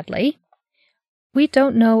 Sadly, we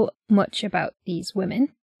don't know much about these women,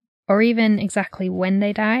 or even exactly when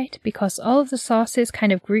they died, because all of the sources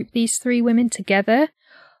kind of group these 3 women together,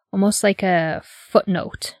 almost like a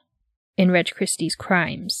footnote in Reg Christie's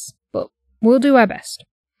crimes, but we'll do our best.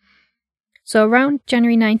 So around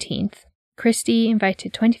January 19th, Christie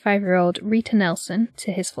invited 25-year-old Rita Nelson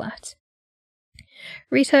to his flat.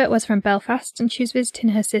 Rita was from Belfast and she was visiting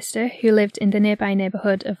her sister who lived in the nearby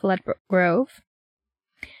neighbourhood of Ladbroke Grove.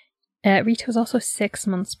 Rita was also 6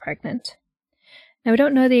 months pregnant. Now we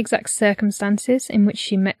don't know the exact circumstances in which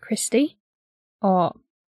she met Christie or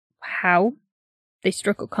how they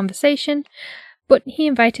struck up conversation, but he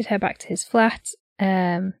invited her back to his flat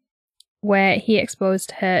where he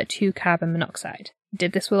exposed her to carbon monoxide.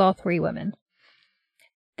 Did this with all 3 women.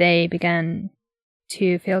 They began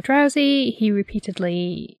to feel drowsy, he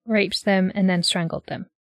repeatedly raped them and then strangled them.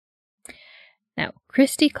 Now,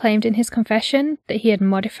 Christie claimed in his confession that he had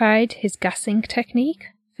modified his gassing technique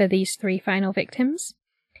for these 3 final victims,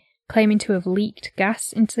 claiming to have leaked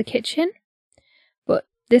gas into the kitchen, but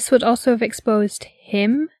this would also have exposed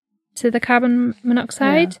him to the carbon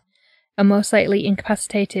monoxide and most likely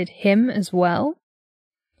incapacitated him as well.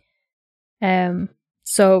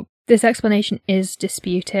 So this explanation is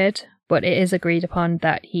disputed, but it is agreed upon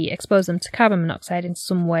that he exposed them to carbon monoxide in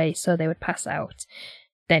some way so they would pass out.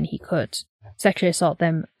 Then he could sexually assault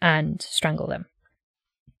them and strangle them.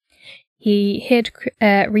 He hid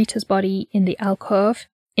Rita's body in the alcove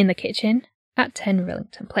in the kitchen at 10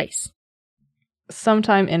 Rillington Place.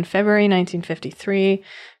 Sometime in February 1953,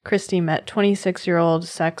 Christie met 26-year-old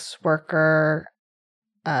sex worker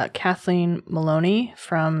Kathleen Maloney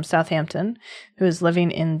from Southampton, who is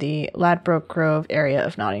living in the Ladbroke Grove area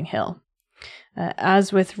of Notting Hill.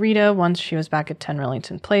 As with Rita, once she was back at 10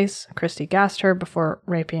 Rillington Place, Christie gassed her before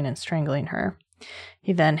raping and strangling her.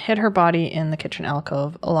 He then hid her body in the kitchen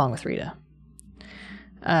alcove along with Rita.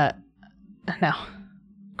 Now,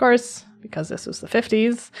 of course, because this was the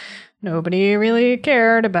 50s, nobody really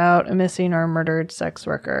cared about a missing or murdered sex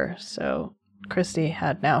worker, so Christie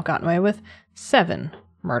had now gotten away with 7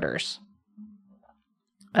 murders.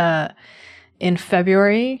 In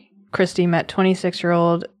February, Christie met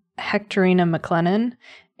 26-year-old Hectorina McLennan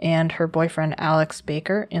and her boyfriend Alex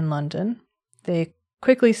Baker in London. They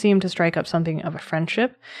quickly seemed to strike up something of a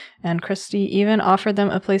friendship, and Christie even offered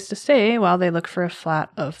them a place to stay while they looked for a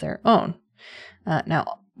flat of their own.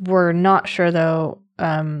 Now, we're not sure, though,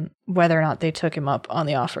 whether or not they took him up on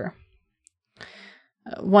the offer.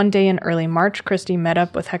 One day in early March, Christie met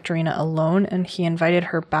up with Hectorina alone, and he invited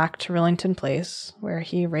her back to Rillington Place, where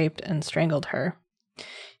he raped and strangled her.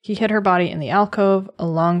 He hid her body in the alcove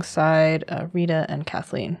alongside Rita and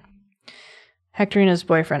Kathleen. Hectorina's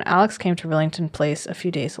boyfriend Alex came to Rillington Place a few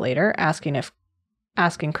days later, asking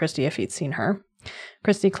Christie if he'd seen her.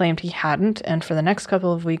 Christie claimed he hadn't, and for the next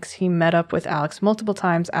couple of weeks he met up with Alex multiple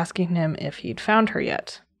times, asking him if he'd found her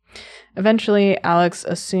yet. Eventually, Alex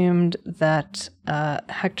assumed that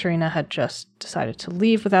Hectorina had just decided to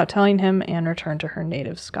leave without telling him and returned to her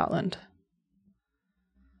native Scotland.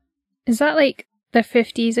 Is that like the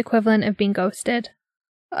 50s equivalent of being ghosted?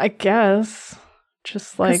 I guess.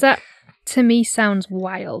 Just like... 'cause that, to me, sounds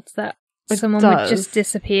wild, that someone would just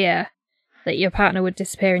disappear, that your partner would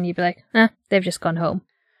disappear and you'd be like, they've just gone home.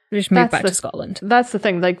 They just moved back to Scotland. That's the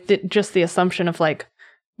thing, like, just the assumption of like,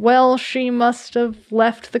 well, she must have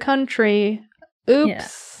left the country. Oops.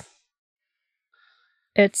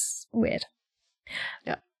 Yeah. It's weird.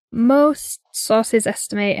 Yeah. Most sources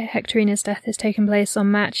estimate Hectorina's death has taken place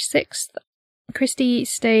on March 6th. Christie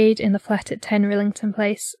stayed in the flat at 10 Rillington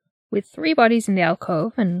Place with 3 bodies in the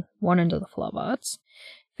alcove and 1 under the floorboards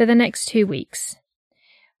for the next 2 weeks.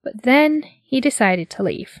 But then he decided to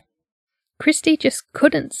leave. Christie just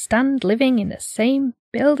couldn't stand living in the same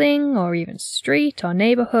building or even street or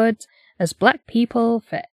neighbourhood as black people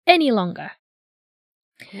for any longer.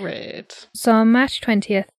 Great. So on March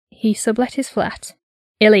 20th, he sublet his flat,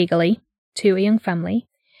 illegally, to a young family,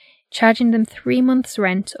 charging them 3 months'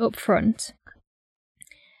 rent up front,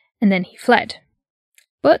 and then he fled.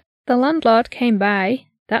 But the landlord came by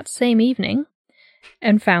that same evening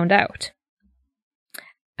and found out.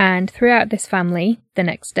 And threw out this family the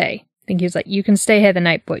next day. I think he was like, you can stay here the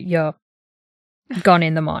night, but you're gone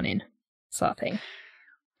in the morning, sort of thing.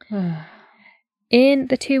 In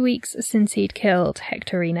the 2 weeks since he'd killed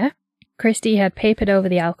Hectorina, Christie had papered over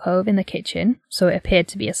the alcove in the kitchen, so it appeared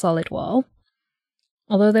to be a solid wall,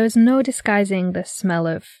 although there was no disguising the smell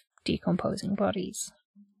of decomposing bodies.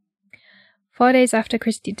 4 days after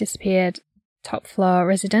Christie disappeared, top-floor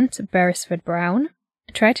resident Beresford Brown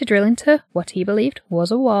tried to drill into what he believed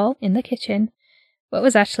was a wall in the kitchen, but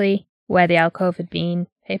was actually where the alcove had been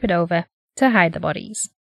papered over to hide the bodies,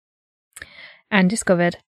 and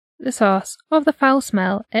discovered the source of the foul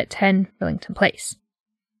smell at 10 Rillington Place.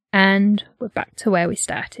 And we're back to where we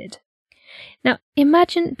started. Now,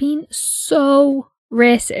 imagine being so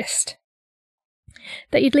racist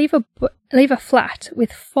that you'd leave a flat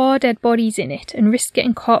with 4 dead bodies in it and risk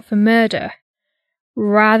getting caught for murder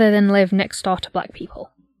rather than live next door to black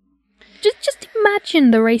people. Just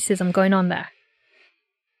imagine the racism going on there.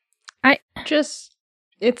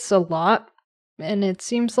 It's a lot, and it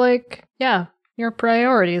seems like, yeah, your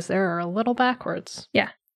priorities there are a little backwards. Yeah.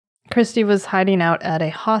 Christie was hiding out at a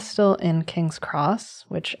hostel in King's Cross,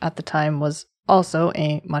 which at the time was also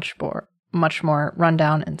a much more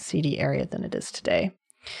rundown and seedy area than it is today.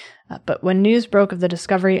 But when news broke of the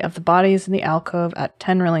discovery of the bodies in the alcove at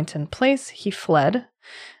 10 Rillington Place, he fled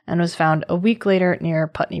and was found a week later near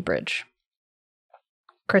Putney Bridge.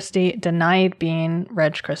 Christie denied being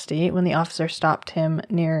Reg Christie when the officer stopped him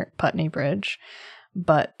near Putney Bridge,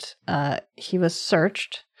 but he was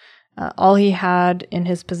searched. All he had in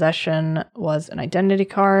his possession was an identity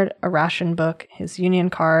card, a ration book, his union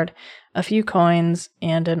card, a few coins,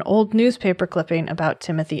 and an old newspaper clipping about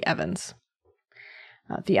Timothy Evans.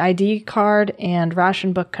 The ID card and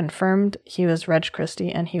ration book confirmed he was Reg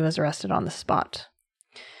Christie, and he was arrested on the spot.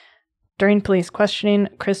 During police questioning,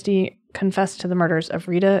 Christie confessed to the murders of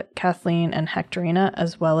Rita, Kathleen, and Hectorina,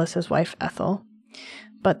 as well as his wife Ethel.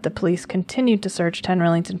 But the police continued to search 10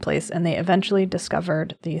 Rillington Place, and they eventually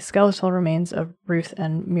discovered the skeletal remains of Ruth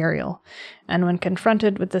and Muriel. And when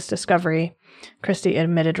confronted with this discovery, Christie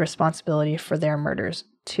admitted responsibility for their murders,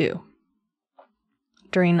 too.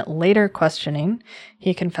 During later questioning,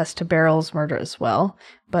 he confessed to Beryl's murder as well,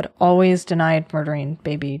 but always denied murdering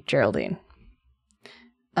baby Geraldine.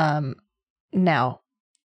 Now,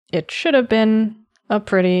 it should have been a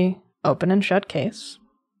pretty open and shut case,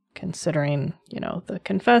 considering, the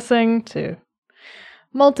confessing to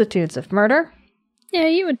multitudes of murder. Yeah,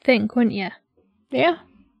 you would think, wouldn't you? Yeah.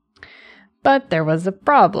 But there was a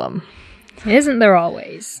problem. Isn't there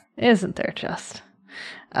always? Isn't there just?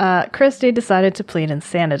 Christie decided to plead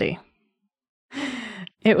insanity.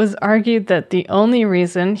 It was argued that the only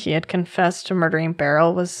reason he had confessed to murdering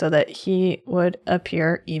Beryl was so that he would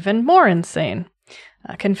appear even more insane,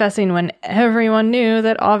 confessing when everyone knew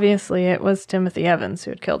that obviously it was Timothy Evans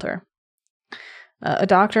who had killed her. A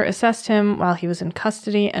doctor assessed him while he was in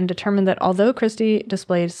custody and determined that although Christie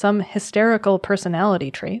displayed some hysterical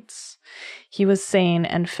personality traits, he was sane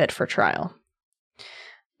and fit for trial.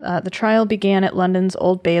 The trial began at London's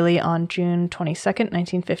Old Bailey on June 22nd,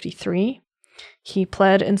 1953. He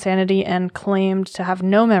pled insanity and claimed to have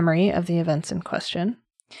no memory of the events in question,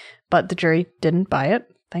 but the jury didn't buy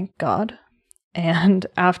it, thank God. And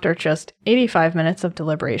after just 85 minutes of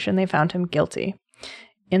deliberation, they found him guilty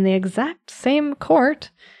in the exact same court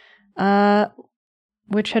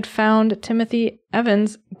which had found Timothy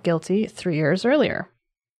Evans guilty 3 years earlier.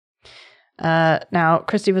 Now,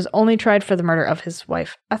 Christie was only tried for the murder of his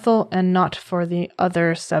wife Ethel and not for the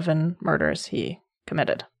other 7 murders he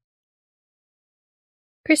committed.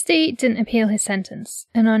 Christie didn't appeal his sentence,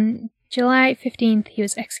 and on July 15th he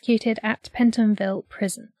was executed at Pentonville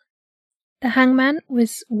Prison. The hangman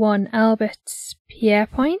was one Albert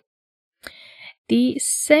Pierrepoint, the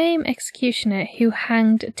same executioner who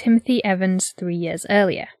hanged Timothy Evans 3 years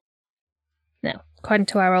earlier. Now, according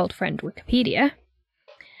to our old friend Wikipedia,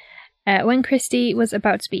 when Christie was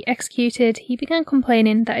about to be executed, he began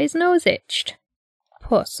complaining that his nose itched.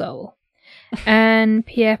 Poor soul. And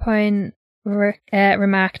Pierrepoint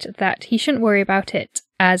remarked that he shouldn't worry about it,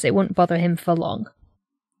 as it wouldn't bother him for long.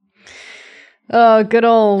 Oh, good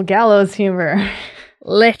old gallows humor.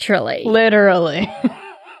 Literally.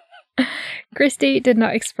 Christie did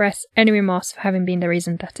not express any remorse for having been the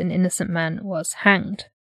reason that an innocent man was hanged.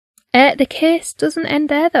 The case doesn't end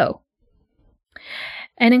there, though.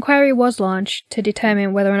 An inquiry was launched to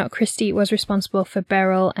determine whether or not Christie was responsible for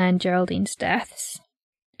Beryl and Geraldine's deaths.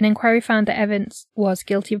 An inquiry found that Evans was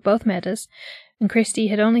guilty of both murders, and Christie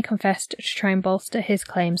had only confessed to try and bolster his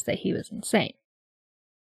claims that he was insane.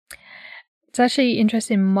 It's actually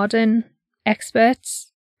interesting, modern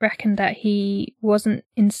experts reckon that he wasn't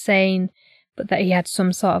insane, but that he had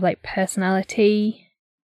some sort of personality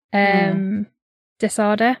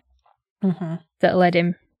disorder that led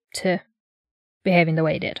him to behaving the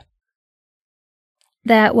way he did.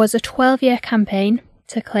 There was a 12-year campaign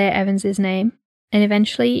to clear Evans's name, and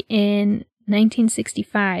eventually in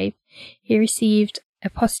 1965, he received a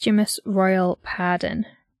posthumous royal pardon.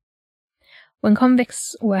 When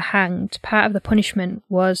convicts were hanged, part of the punishment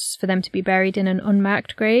was for them to be buried in an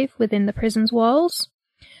unmarked grave within the prison's walls.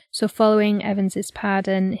 So following Evans's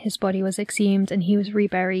pardon, his body was exhumed and he was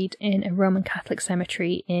reburied in a Roman Catholic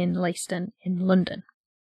cemetery in Leiston in London.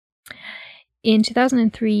 In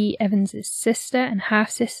 2003, Evans's sister and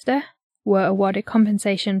half-sister were awarded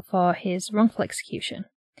compensation for his wrongful execution.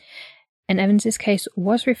 And Evans's case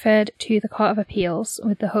was referred to the Court of Appeals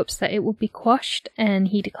with the hopes that it would be quashed and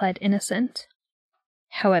he declared innocent.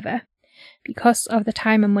 However, because of the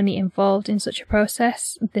time and money involved in such a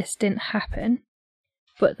process, this didn't happen.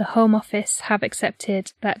 But the Home Office have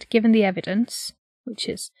accepted that given the evidence, which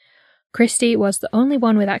is Christie was the only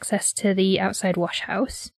one with access to the outside wash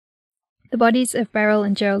house, the bodies of Beryl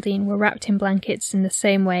and Geraldine were wrapped in blankets in the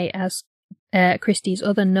same way as Christie's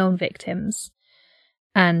other known victims,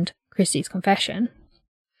 and Christie's confession.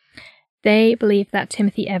 They believe that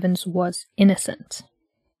Timothy Evans was innocent.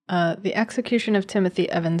 The execution of Timothy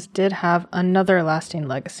Evans did have another lasting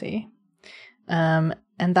legacy, and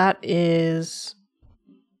that is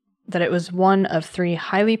that it was one of 3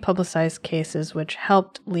 highly publicized cases which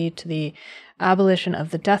helped lead to the abolition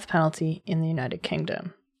of the death penalty in the United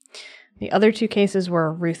Kingdom. The other 2 cases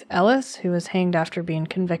were Ruth Ellis, who was hanged after being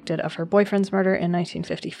convicted of her boyfriend's murder in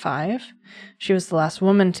 1955. She was the last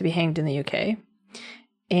woman to be hanged in the UK.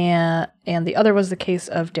 And the other was the case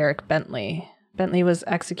of Derek Bentley. Bentley was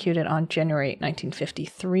executed on January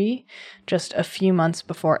 1953, just a few months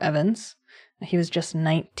before Evans. He was just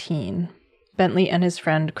 19. Bentley and his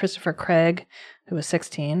friend Christopher Craig, who was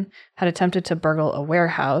 16, had attempted to burgle a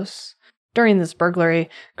warehouse. During this burglary,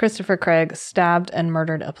 Christopher Craig stabbed and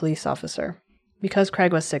murdered a police officer. Because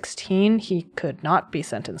Craig was 16, he could not be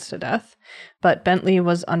sentenced to death, but Bentley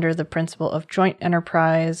was under the principle of joint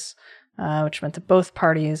enterprise, which meant that both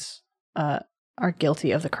parties are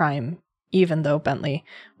guilty of the crime, even though Bentley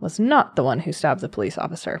was not the one who stabbed the police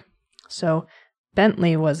officer. So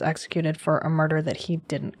Bentley was executed for a murder that he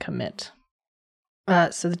didn't commit.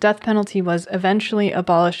 So the death penalty was eventually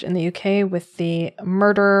abolished in the UK with the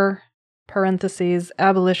Murder (parentheses,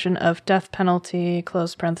 Abolition of Death Penalty,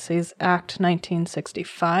 close parentheses, Act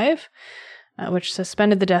 1965, which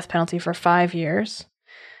suspended the death penalty for 5 years.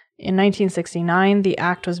 In 1969, the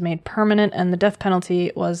act was made permanent and the death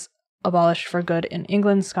penalty was abolished for good in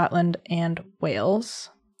England, Scotland, and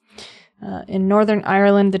Wales. In Northern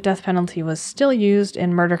Ireland, the death penalty was still used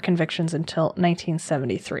in murder convictions until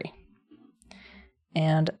 1973.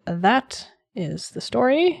 And that is the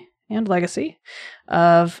story and legacy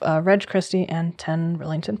of Reg Christie and 10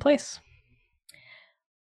 Rillington Place.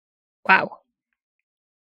 Wow.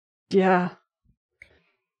 Yeah.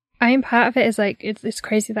 I mean, part of it is like, it's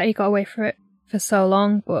crazy that he got away for it for so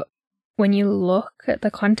long, but when you look at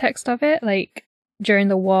the context of it, like, during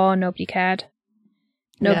the war, nobody cared.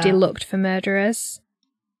 Nobody looked for murderers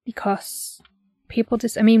because people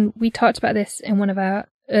just, I mean, we talked about this in one of our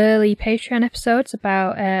early Patreon episodes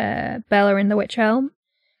about Bella in the Witch Elm.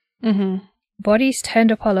 Mm-hmm. Bodies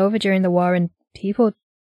turned up all over during the war and people,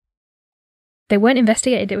 they weren't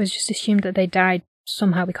investigated. It was just assumed that they died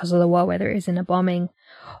somehow because of the war, whether it was in a bombing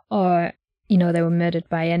or, you know, they were murdered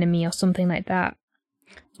by enemy or something like that.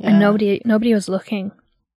 Yeah. And nobody was looking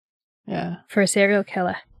for a serial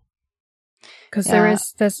killer. Because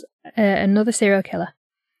there's another serial killer,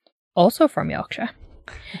 also from Yorkshire,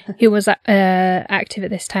 who was active at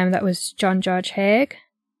this time. That was John George Haigh,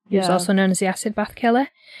 who was also known as the acid bath killer.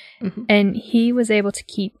 Mm-hmm. And he was able to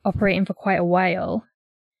keep operating for quite a while,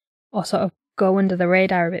 or sort of go under the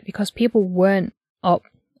radar a bit, because people weren't, or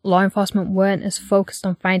law enforcement weren't as focused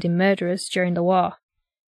on finding murderers during the war,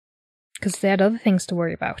 because they had other things to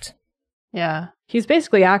worry about. Yeah. He's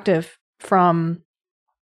basically active from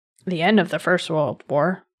the end of the First World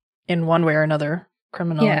War in one way or another,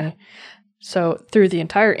 criminally. Yeah. So through the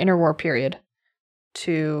entire interwar period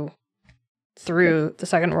through the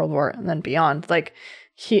Second World War and then beyond, like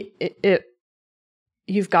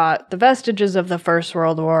you've got the vestiges of the First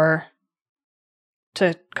World War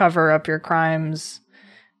to cover up your crimes.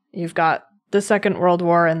 You've got the Second World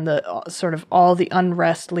War and the sort of all the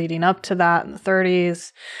unrest leading up to that in the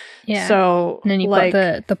 30s. Yeah. So and then you've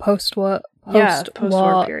got the post-war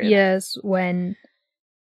period. Years when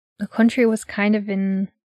the country was kind of in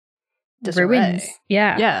disarray. Ruins.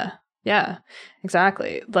 Yeah. Yeah,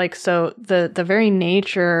 exactly. Like, so the very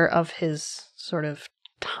nature of his sort of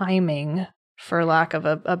timing, for lack of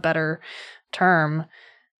a better term,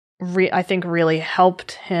 I think really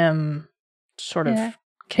helped him sort of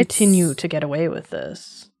continue to get away with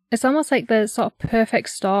this. It's almost like the sort of perfect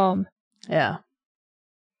storm. Yeah.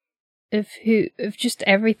 Of just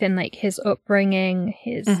everything, like his upbringing,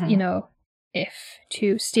 his, you know, if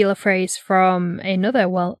to steal a phrase from another,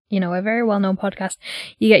 a very well-known podcast,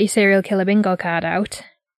 you get your serial killer bingo card out.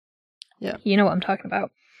 Yeah. You know what I'm talking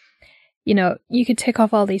about. You know, you could tick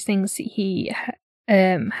off all these things. He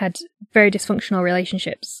had very dysfunctional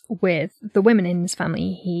relationships with the women in his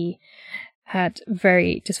family. He had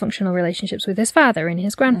very dysfunctional relationships with his father and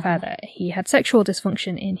his grandfather. He had sexual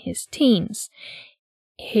dysfunction in his teens.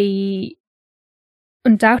 He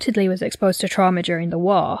undoubtedly was exposed to trauma during the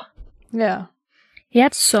war. Yeah. He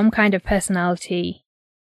had some kind of personality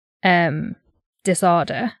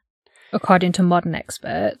disorder, according to modern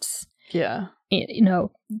experts. Yeah. You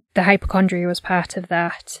know, the hypochondria was part of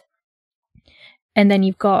that. And then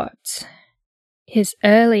you've got his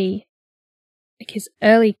early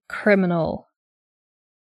criminal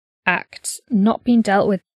acts not being dealt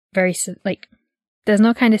with very, like, there's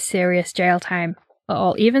no kind of serious jail time at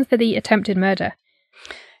all, even for the attempted murder.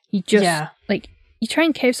 You just, like, you try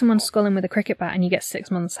and cave someone's skull in with a cricket bat and you get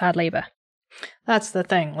 6 months hard labor. That's the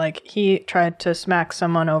thing. Like, he tried to smack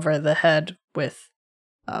someone over the head with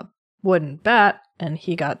a wooden bat, and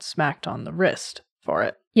he got smacked on the wrist for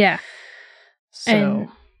it. Yeah. So,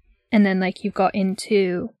 and then, like, you've got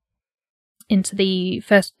into the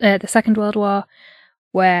Second World War,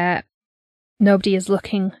 where nobody is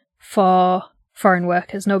looking for foreign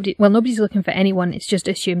workers. Nobody's looking for anyone. It's just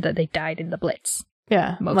assumed that they died in the Blitz.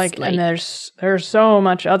 Yeah, mostly. like, and there's so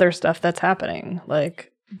much other stuff that's happening.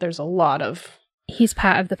 Like, there's a lot of... He's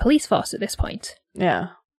part of the police force at this point. Yeah.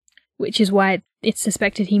 Which is why it's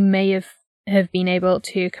suspected he may have been able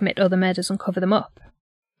to commit other murders and cover them up.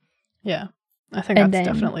 Yeah, I think that's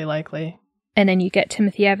definitely likely. And then you get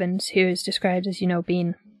Timothy Evans, who is described as, you know,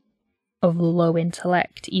 being of low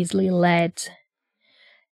intellect, easily led,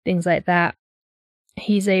 things like that.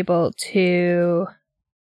 He's able to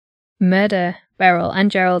murder Beryl and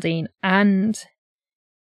Geraldine and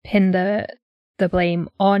pin the blame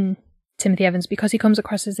on Timothy Evans because he comes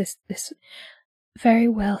across as this very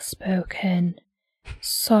well-spoken,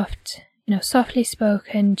 softly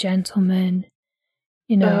spoken gentleman,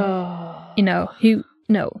 who,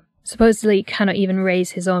 supposedly cannot even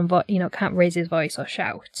raise his own voice, can't raise his voice or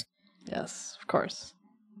shout. Yes, of course.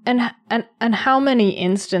 And how many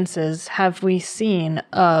instances have we seen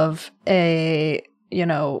of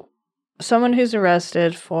someone who's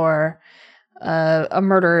arrested for a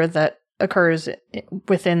murder that occurs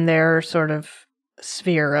within their sort of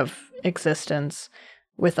sphere of existence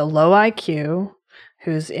with a low IQ,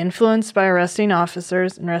 who's influenced by arresting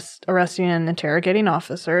officers and arresting and interrogating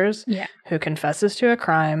officers, who confesses to a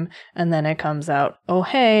crime, and then it comes out, oh,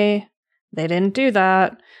 hey, they didn't do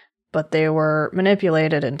that, but they were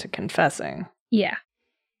manipulated into confessing. Yeah.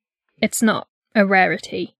 It's not a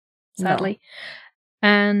rarity, sadly. No.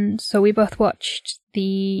 And so we both watched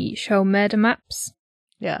the show Murder Maps.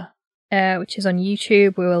 Yeah. Which is on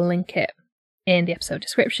YouTube. We will link it in the episode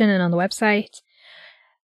description and on the website.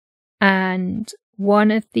 And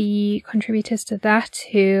one of the contributors to that,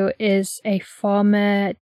 who is a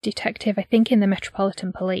former detective, I think in the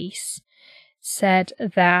Metropolitan Police, said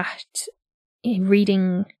that in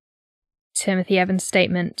reading Timothy Evans'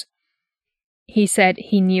 statement, he said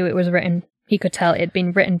he knew it was written, he could tell it had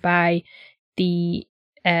been written by the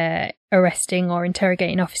arresting or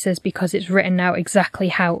interrogating officers because it's written out exactly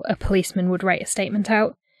how a policeman would write a statement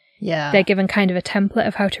out. Yeah. They're given kind of a template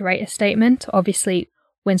of how to write a statement. Obviously,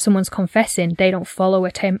 when someone's confessing, they don't follow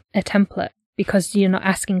a template because you're not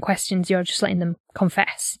asking questions, you're just letting them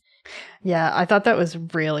confess. Yeah, I thought that was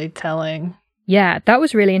really telling. Yeah, that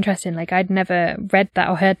was really interesting. Like, I'd never read that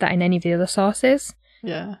or heard that in any of the other sources.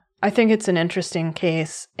 Yeah. I think it's an interesting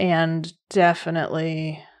case, and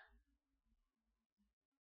definitely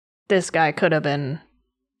this guy could have been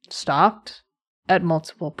stopped at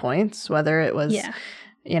multiple points, whether it was,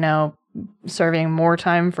 serving more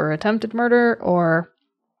time for attempted murder or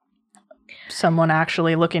someone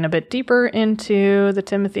actually looking a bit deeper into the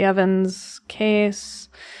Timothy Evans case.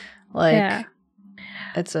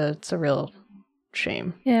 It's a real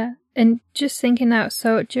shame. Yeah. And just thinking out,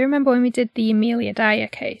 so do you remember when we did the Amelia Dyer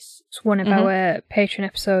case? It's one of our Patreon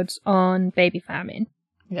episodes on baby farming.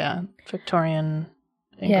 Yeah, Victorian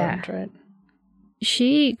England, right?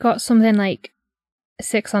 She got something like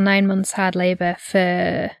 6 or 9 months hard labor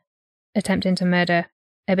for attempting to murder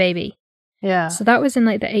a baby. Yeah. So that was in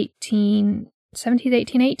like the 1870s,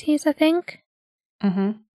 1880s, I think.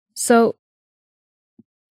 Mm-hmm. So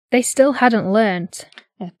they still hadn't learned.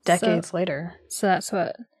 Yeah, decades later. So that's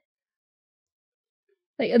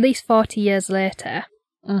like at least 40 years later,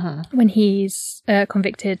 when he's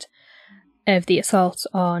convicted of the assault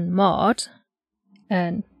on Maud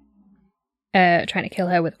and trying to kill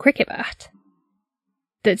her with a cricket bat,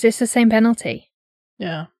 that it's the same penalty.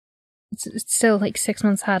 Yeah. It's still like 6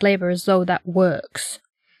 months hard labour, as though that works.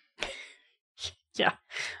 Yeah.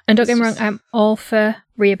 And don't get me wrong, I'm all for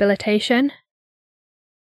rehabilitation.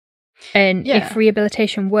 And if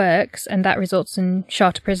rehabilitation works and that results in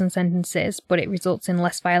shorter prison sentences, but it results in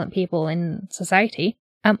less violent people in society,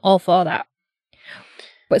 I'm all for that.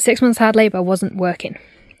 But 6 months hard labour wasn't working.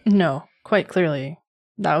 No, quite clearly.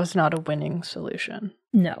 That was not a winning solution.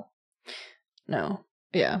 No.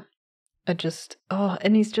 Yeah.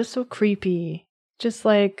 And he's just so creepy. Just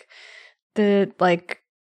like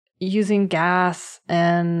using gas,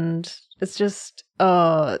 and it's just,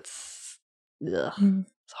 it's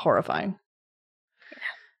horrifying. Yeah.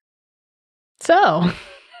 So,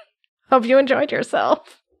 hope you enjoyed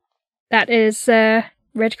yourself. That is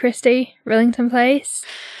Red Christie, Rillington Place.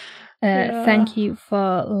 Thank you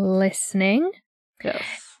for listening. Yes.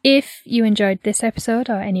 If you enjoyed this episode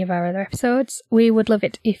or any of our other episodes, we would love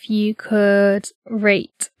it if you could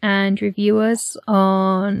rate and review us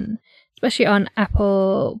especially on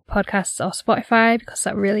Apple Podcasts or Spotify, because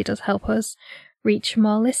that really does help us reach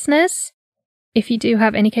more listeners. If you do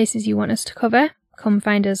have any cases you want us to cover, come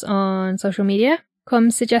find us on social media.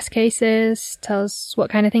 Come suggest cases, tell us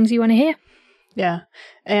what kind of things you want to hear. Yeah.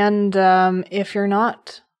 And if you're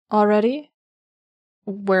not already,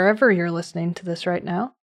 wherever you're listening to this right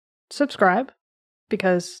now, subscribe,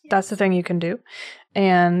 because that's the thing you can do.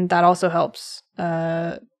 And that also helps,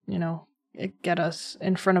 get us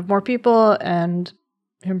in front of more people and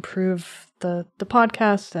improve the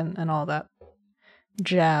podcast and all that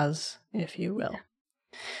jazz, if you will.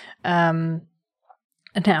 And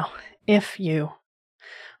now, if you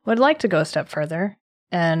would like to go a step further,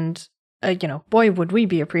 and, boy, would we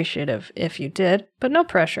be appreciative if you did, but no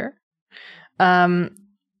pressure.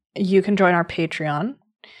 You can join our Patreon.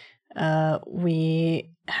 We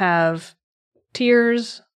have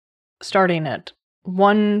tiers starting at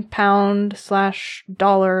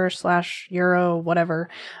 £1/$/euro, whatever,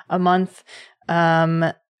 a month,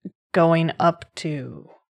 going up to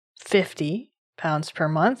 £50 per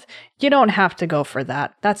month. You don't have to go for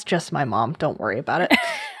that. That's just my mom. Don't worry about it.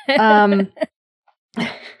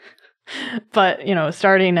 But,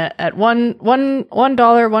 starting at $1, £1,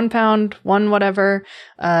 £1 whatever,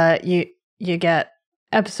 you get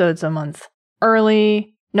episodes a month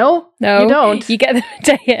early. No, you don't. You get them a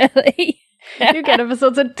day early. You get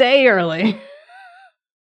episodes a day early.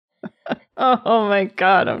 Oh my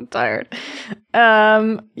God, I'm tired.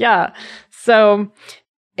 Yeah. So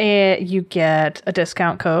you get a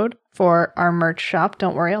discount code for our merch shop.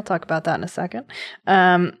 Don't worry, I'll talk about that in a second.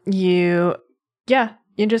 You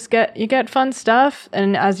get fun stuff,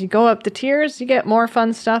 and as you go up the tiers, you get more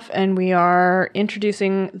fun stuff. And we are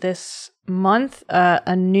introducing this month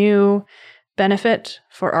a new benefit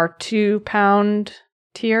for our £2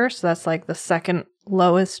 tier, so that's like the second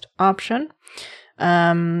lowest option.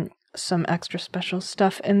 Some extra special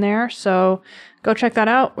stuff in there, so go check that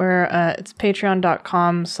out. Where it's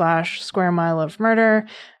patreon.com/squaremileofmurder.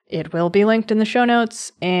 It will be linked in the show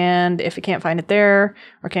notes, and if you can't find it there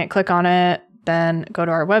or can't click on it, then go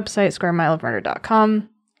to our website, squaremileofmurder.com.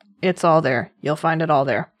 It's all there. You'll find it all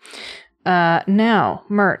there. Now,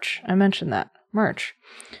 merch. I mentioned that. Merch.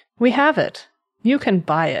 We have it. You can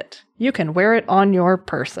buy it. You can wear it on your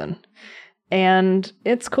person. And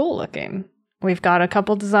it's cool looking. We've got a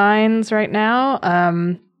couple designs right now.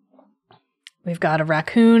 We've got a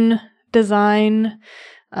raccoon design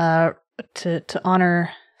to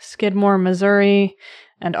honor Skidmore, Missouri,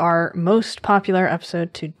 and our most popular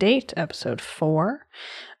episode to date, episode 4.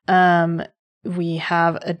 We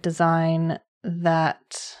have a design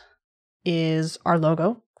that is our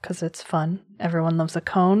logo, because it's fun. Everyone loves a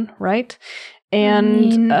cone, right?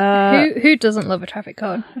 And who doesn't love a traffic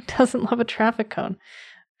cone? Doesn't love a traffic cone.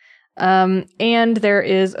 And there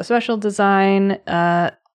is a special design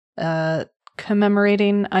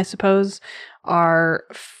commemorating, I suppose, our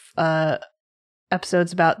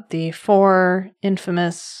episodes about the 4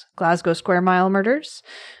 infamous Glasgow Square Mile murders.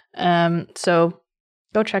 So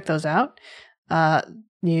go check those out.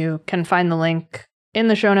 You can find the link in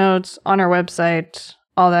the show notes, on our website,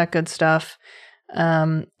 all that good stuff.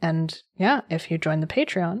 And yeah, if you join the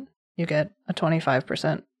Patreon, you get a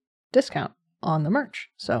 25% discount on the merch.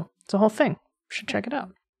 So it's a whole thing. You should check it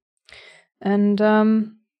out. And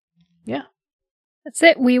yeah. That's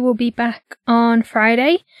it. We will be back on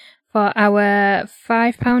Friday for our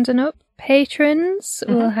 £5 and up patrons.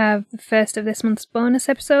 Mm-hmm. We'll have the first of this month's bonus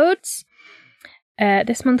episodes.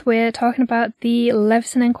 This month we're talking about the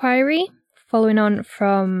Leveson Inquiry, following on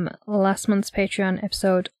from last month's Patreon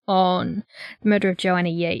episode on the murder of Joanna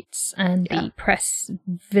Yates and the press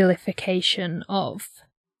vilification of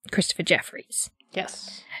Christopher Jeffries.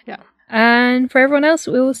 Yes. Yeah. And for everyone else,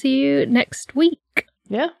 we will see you next week.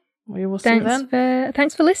 Yeah. We will see you then.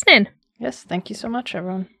 Thanks for listening. Yes. Thank you so much,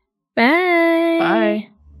 everyone. Bye. Bye.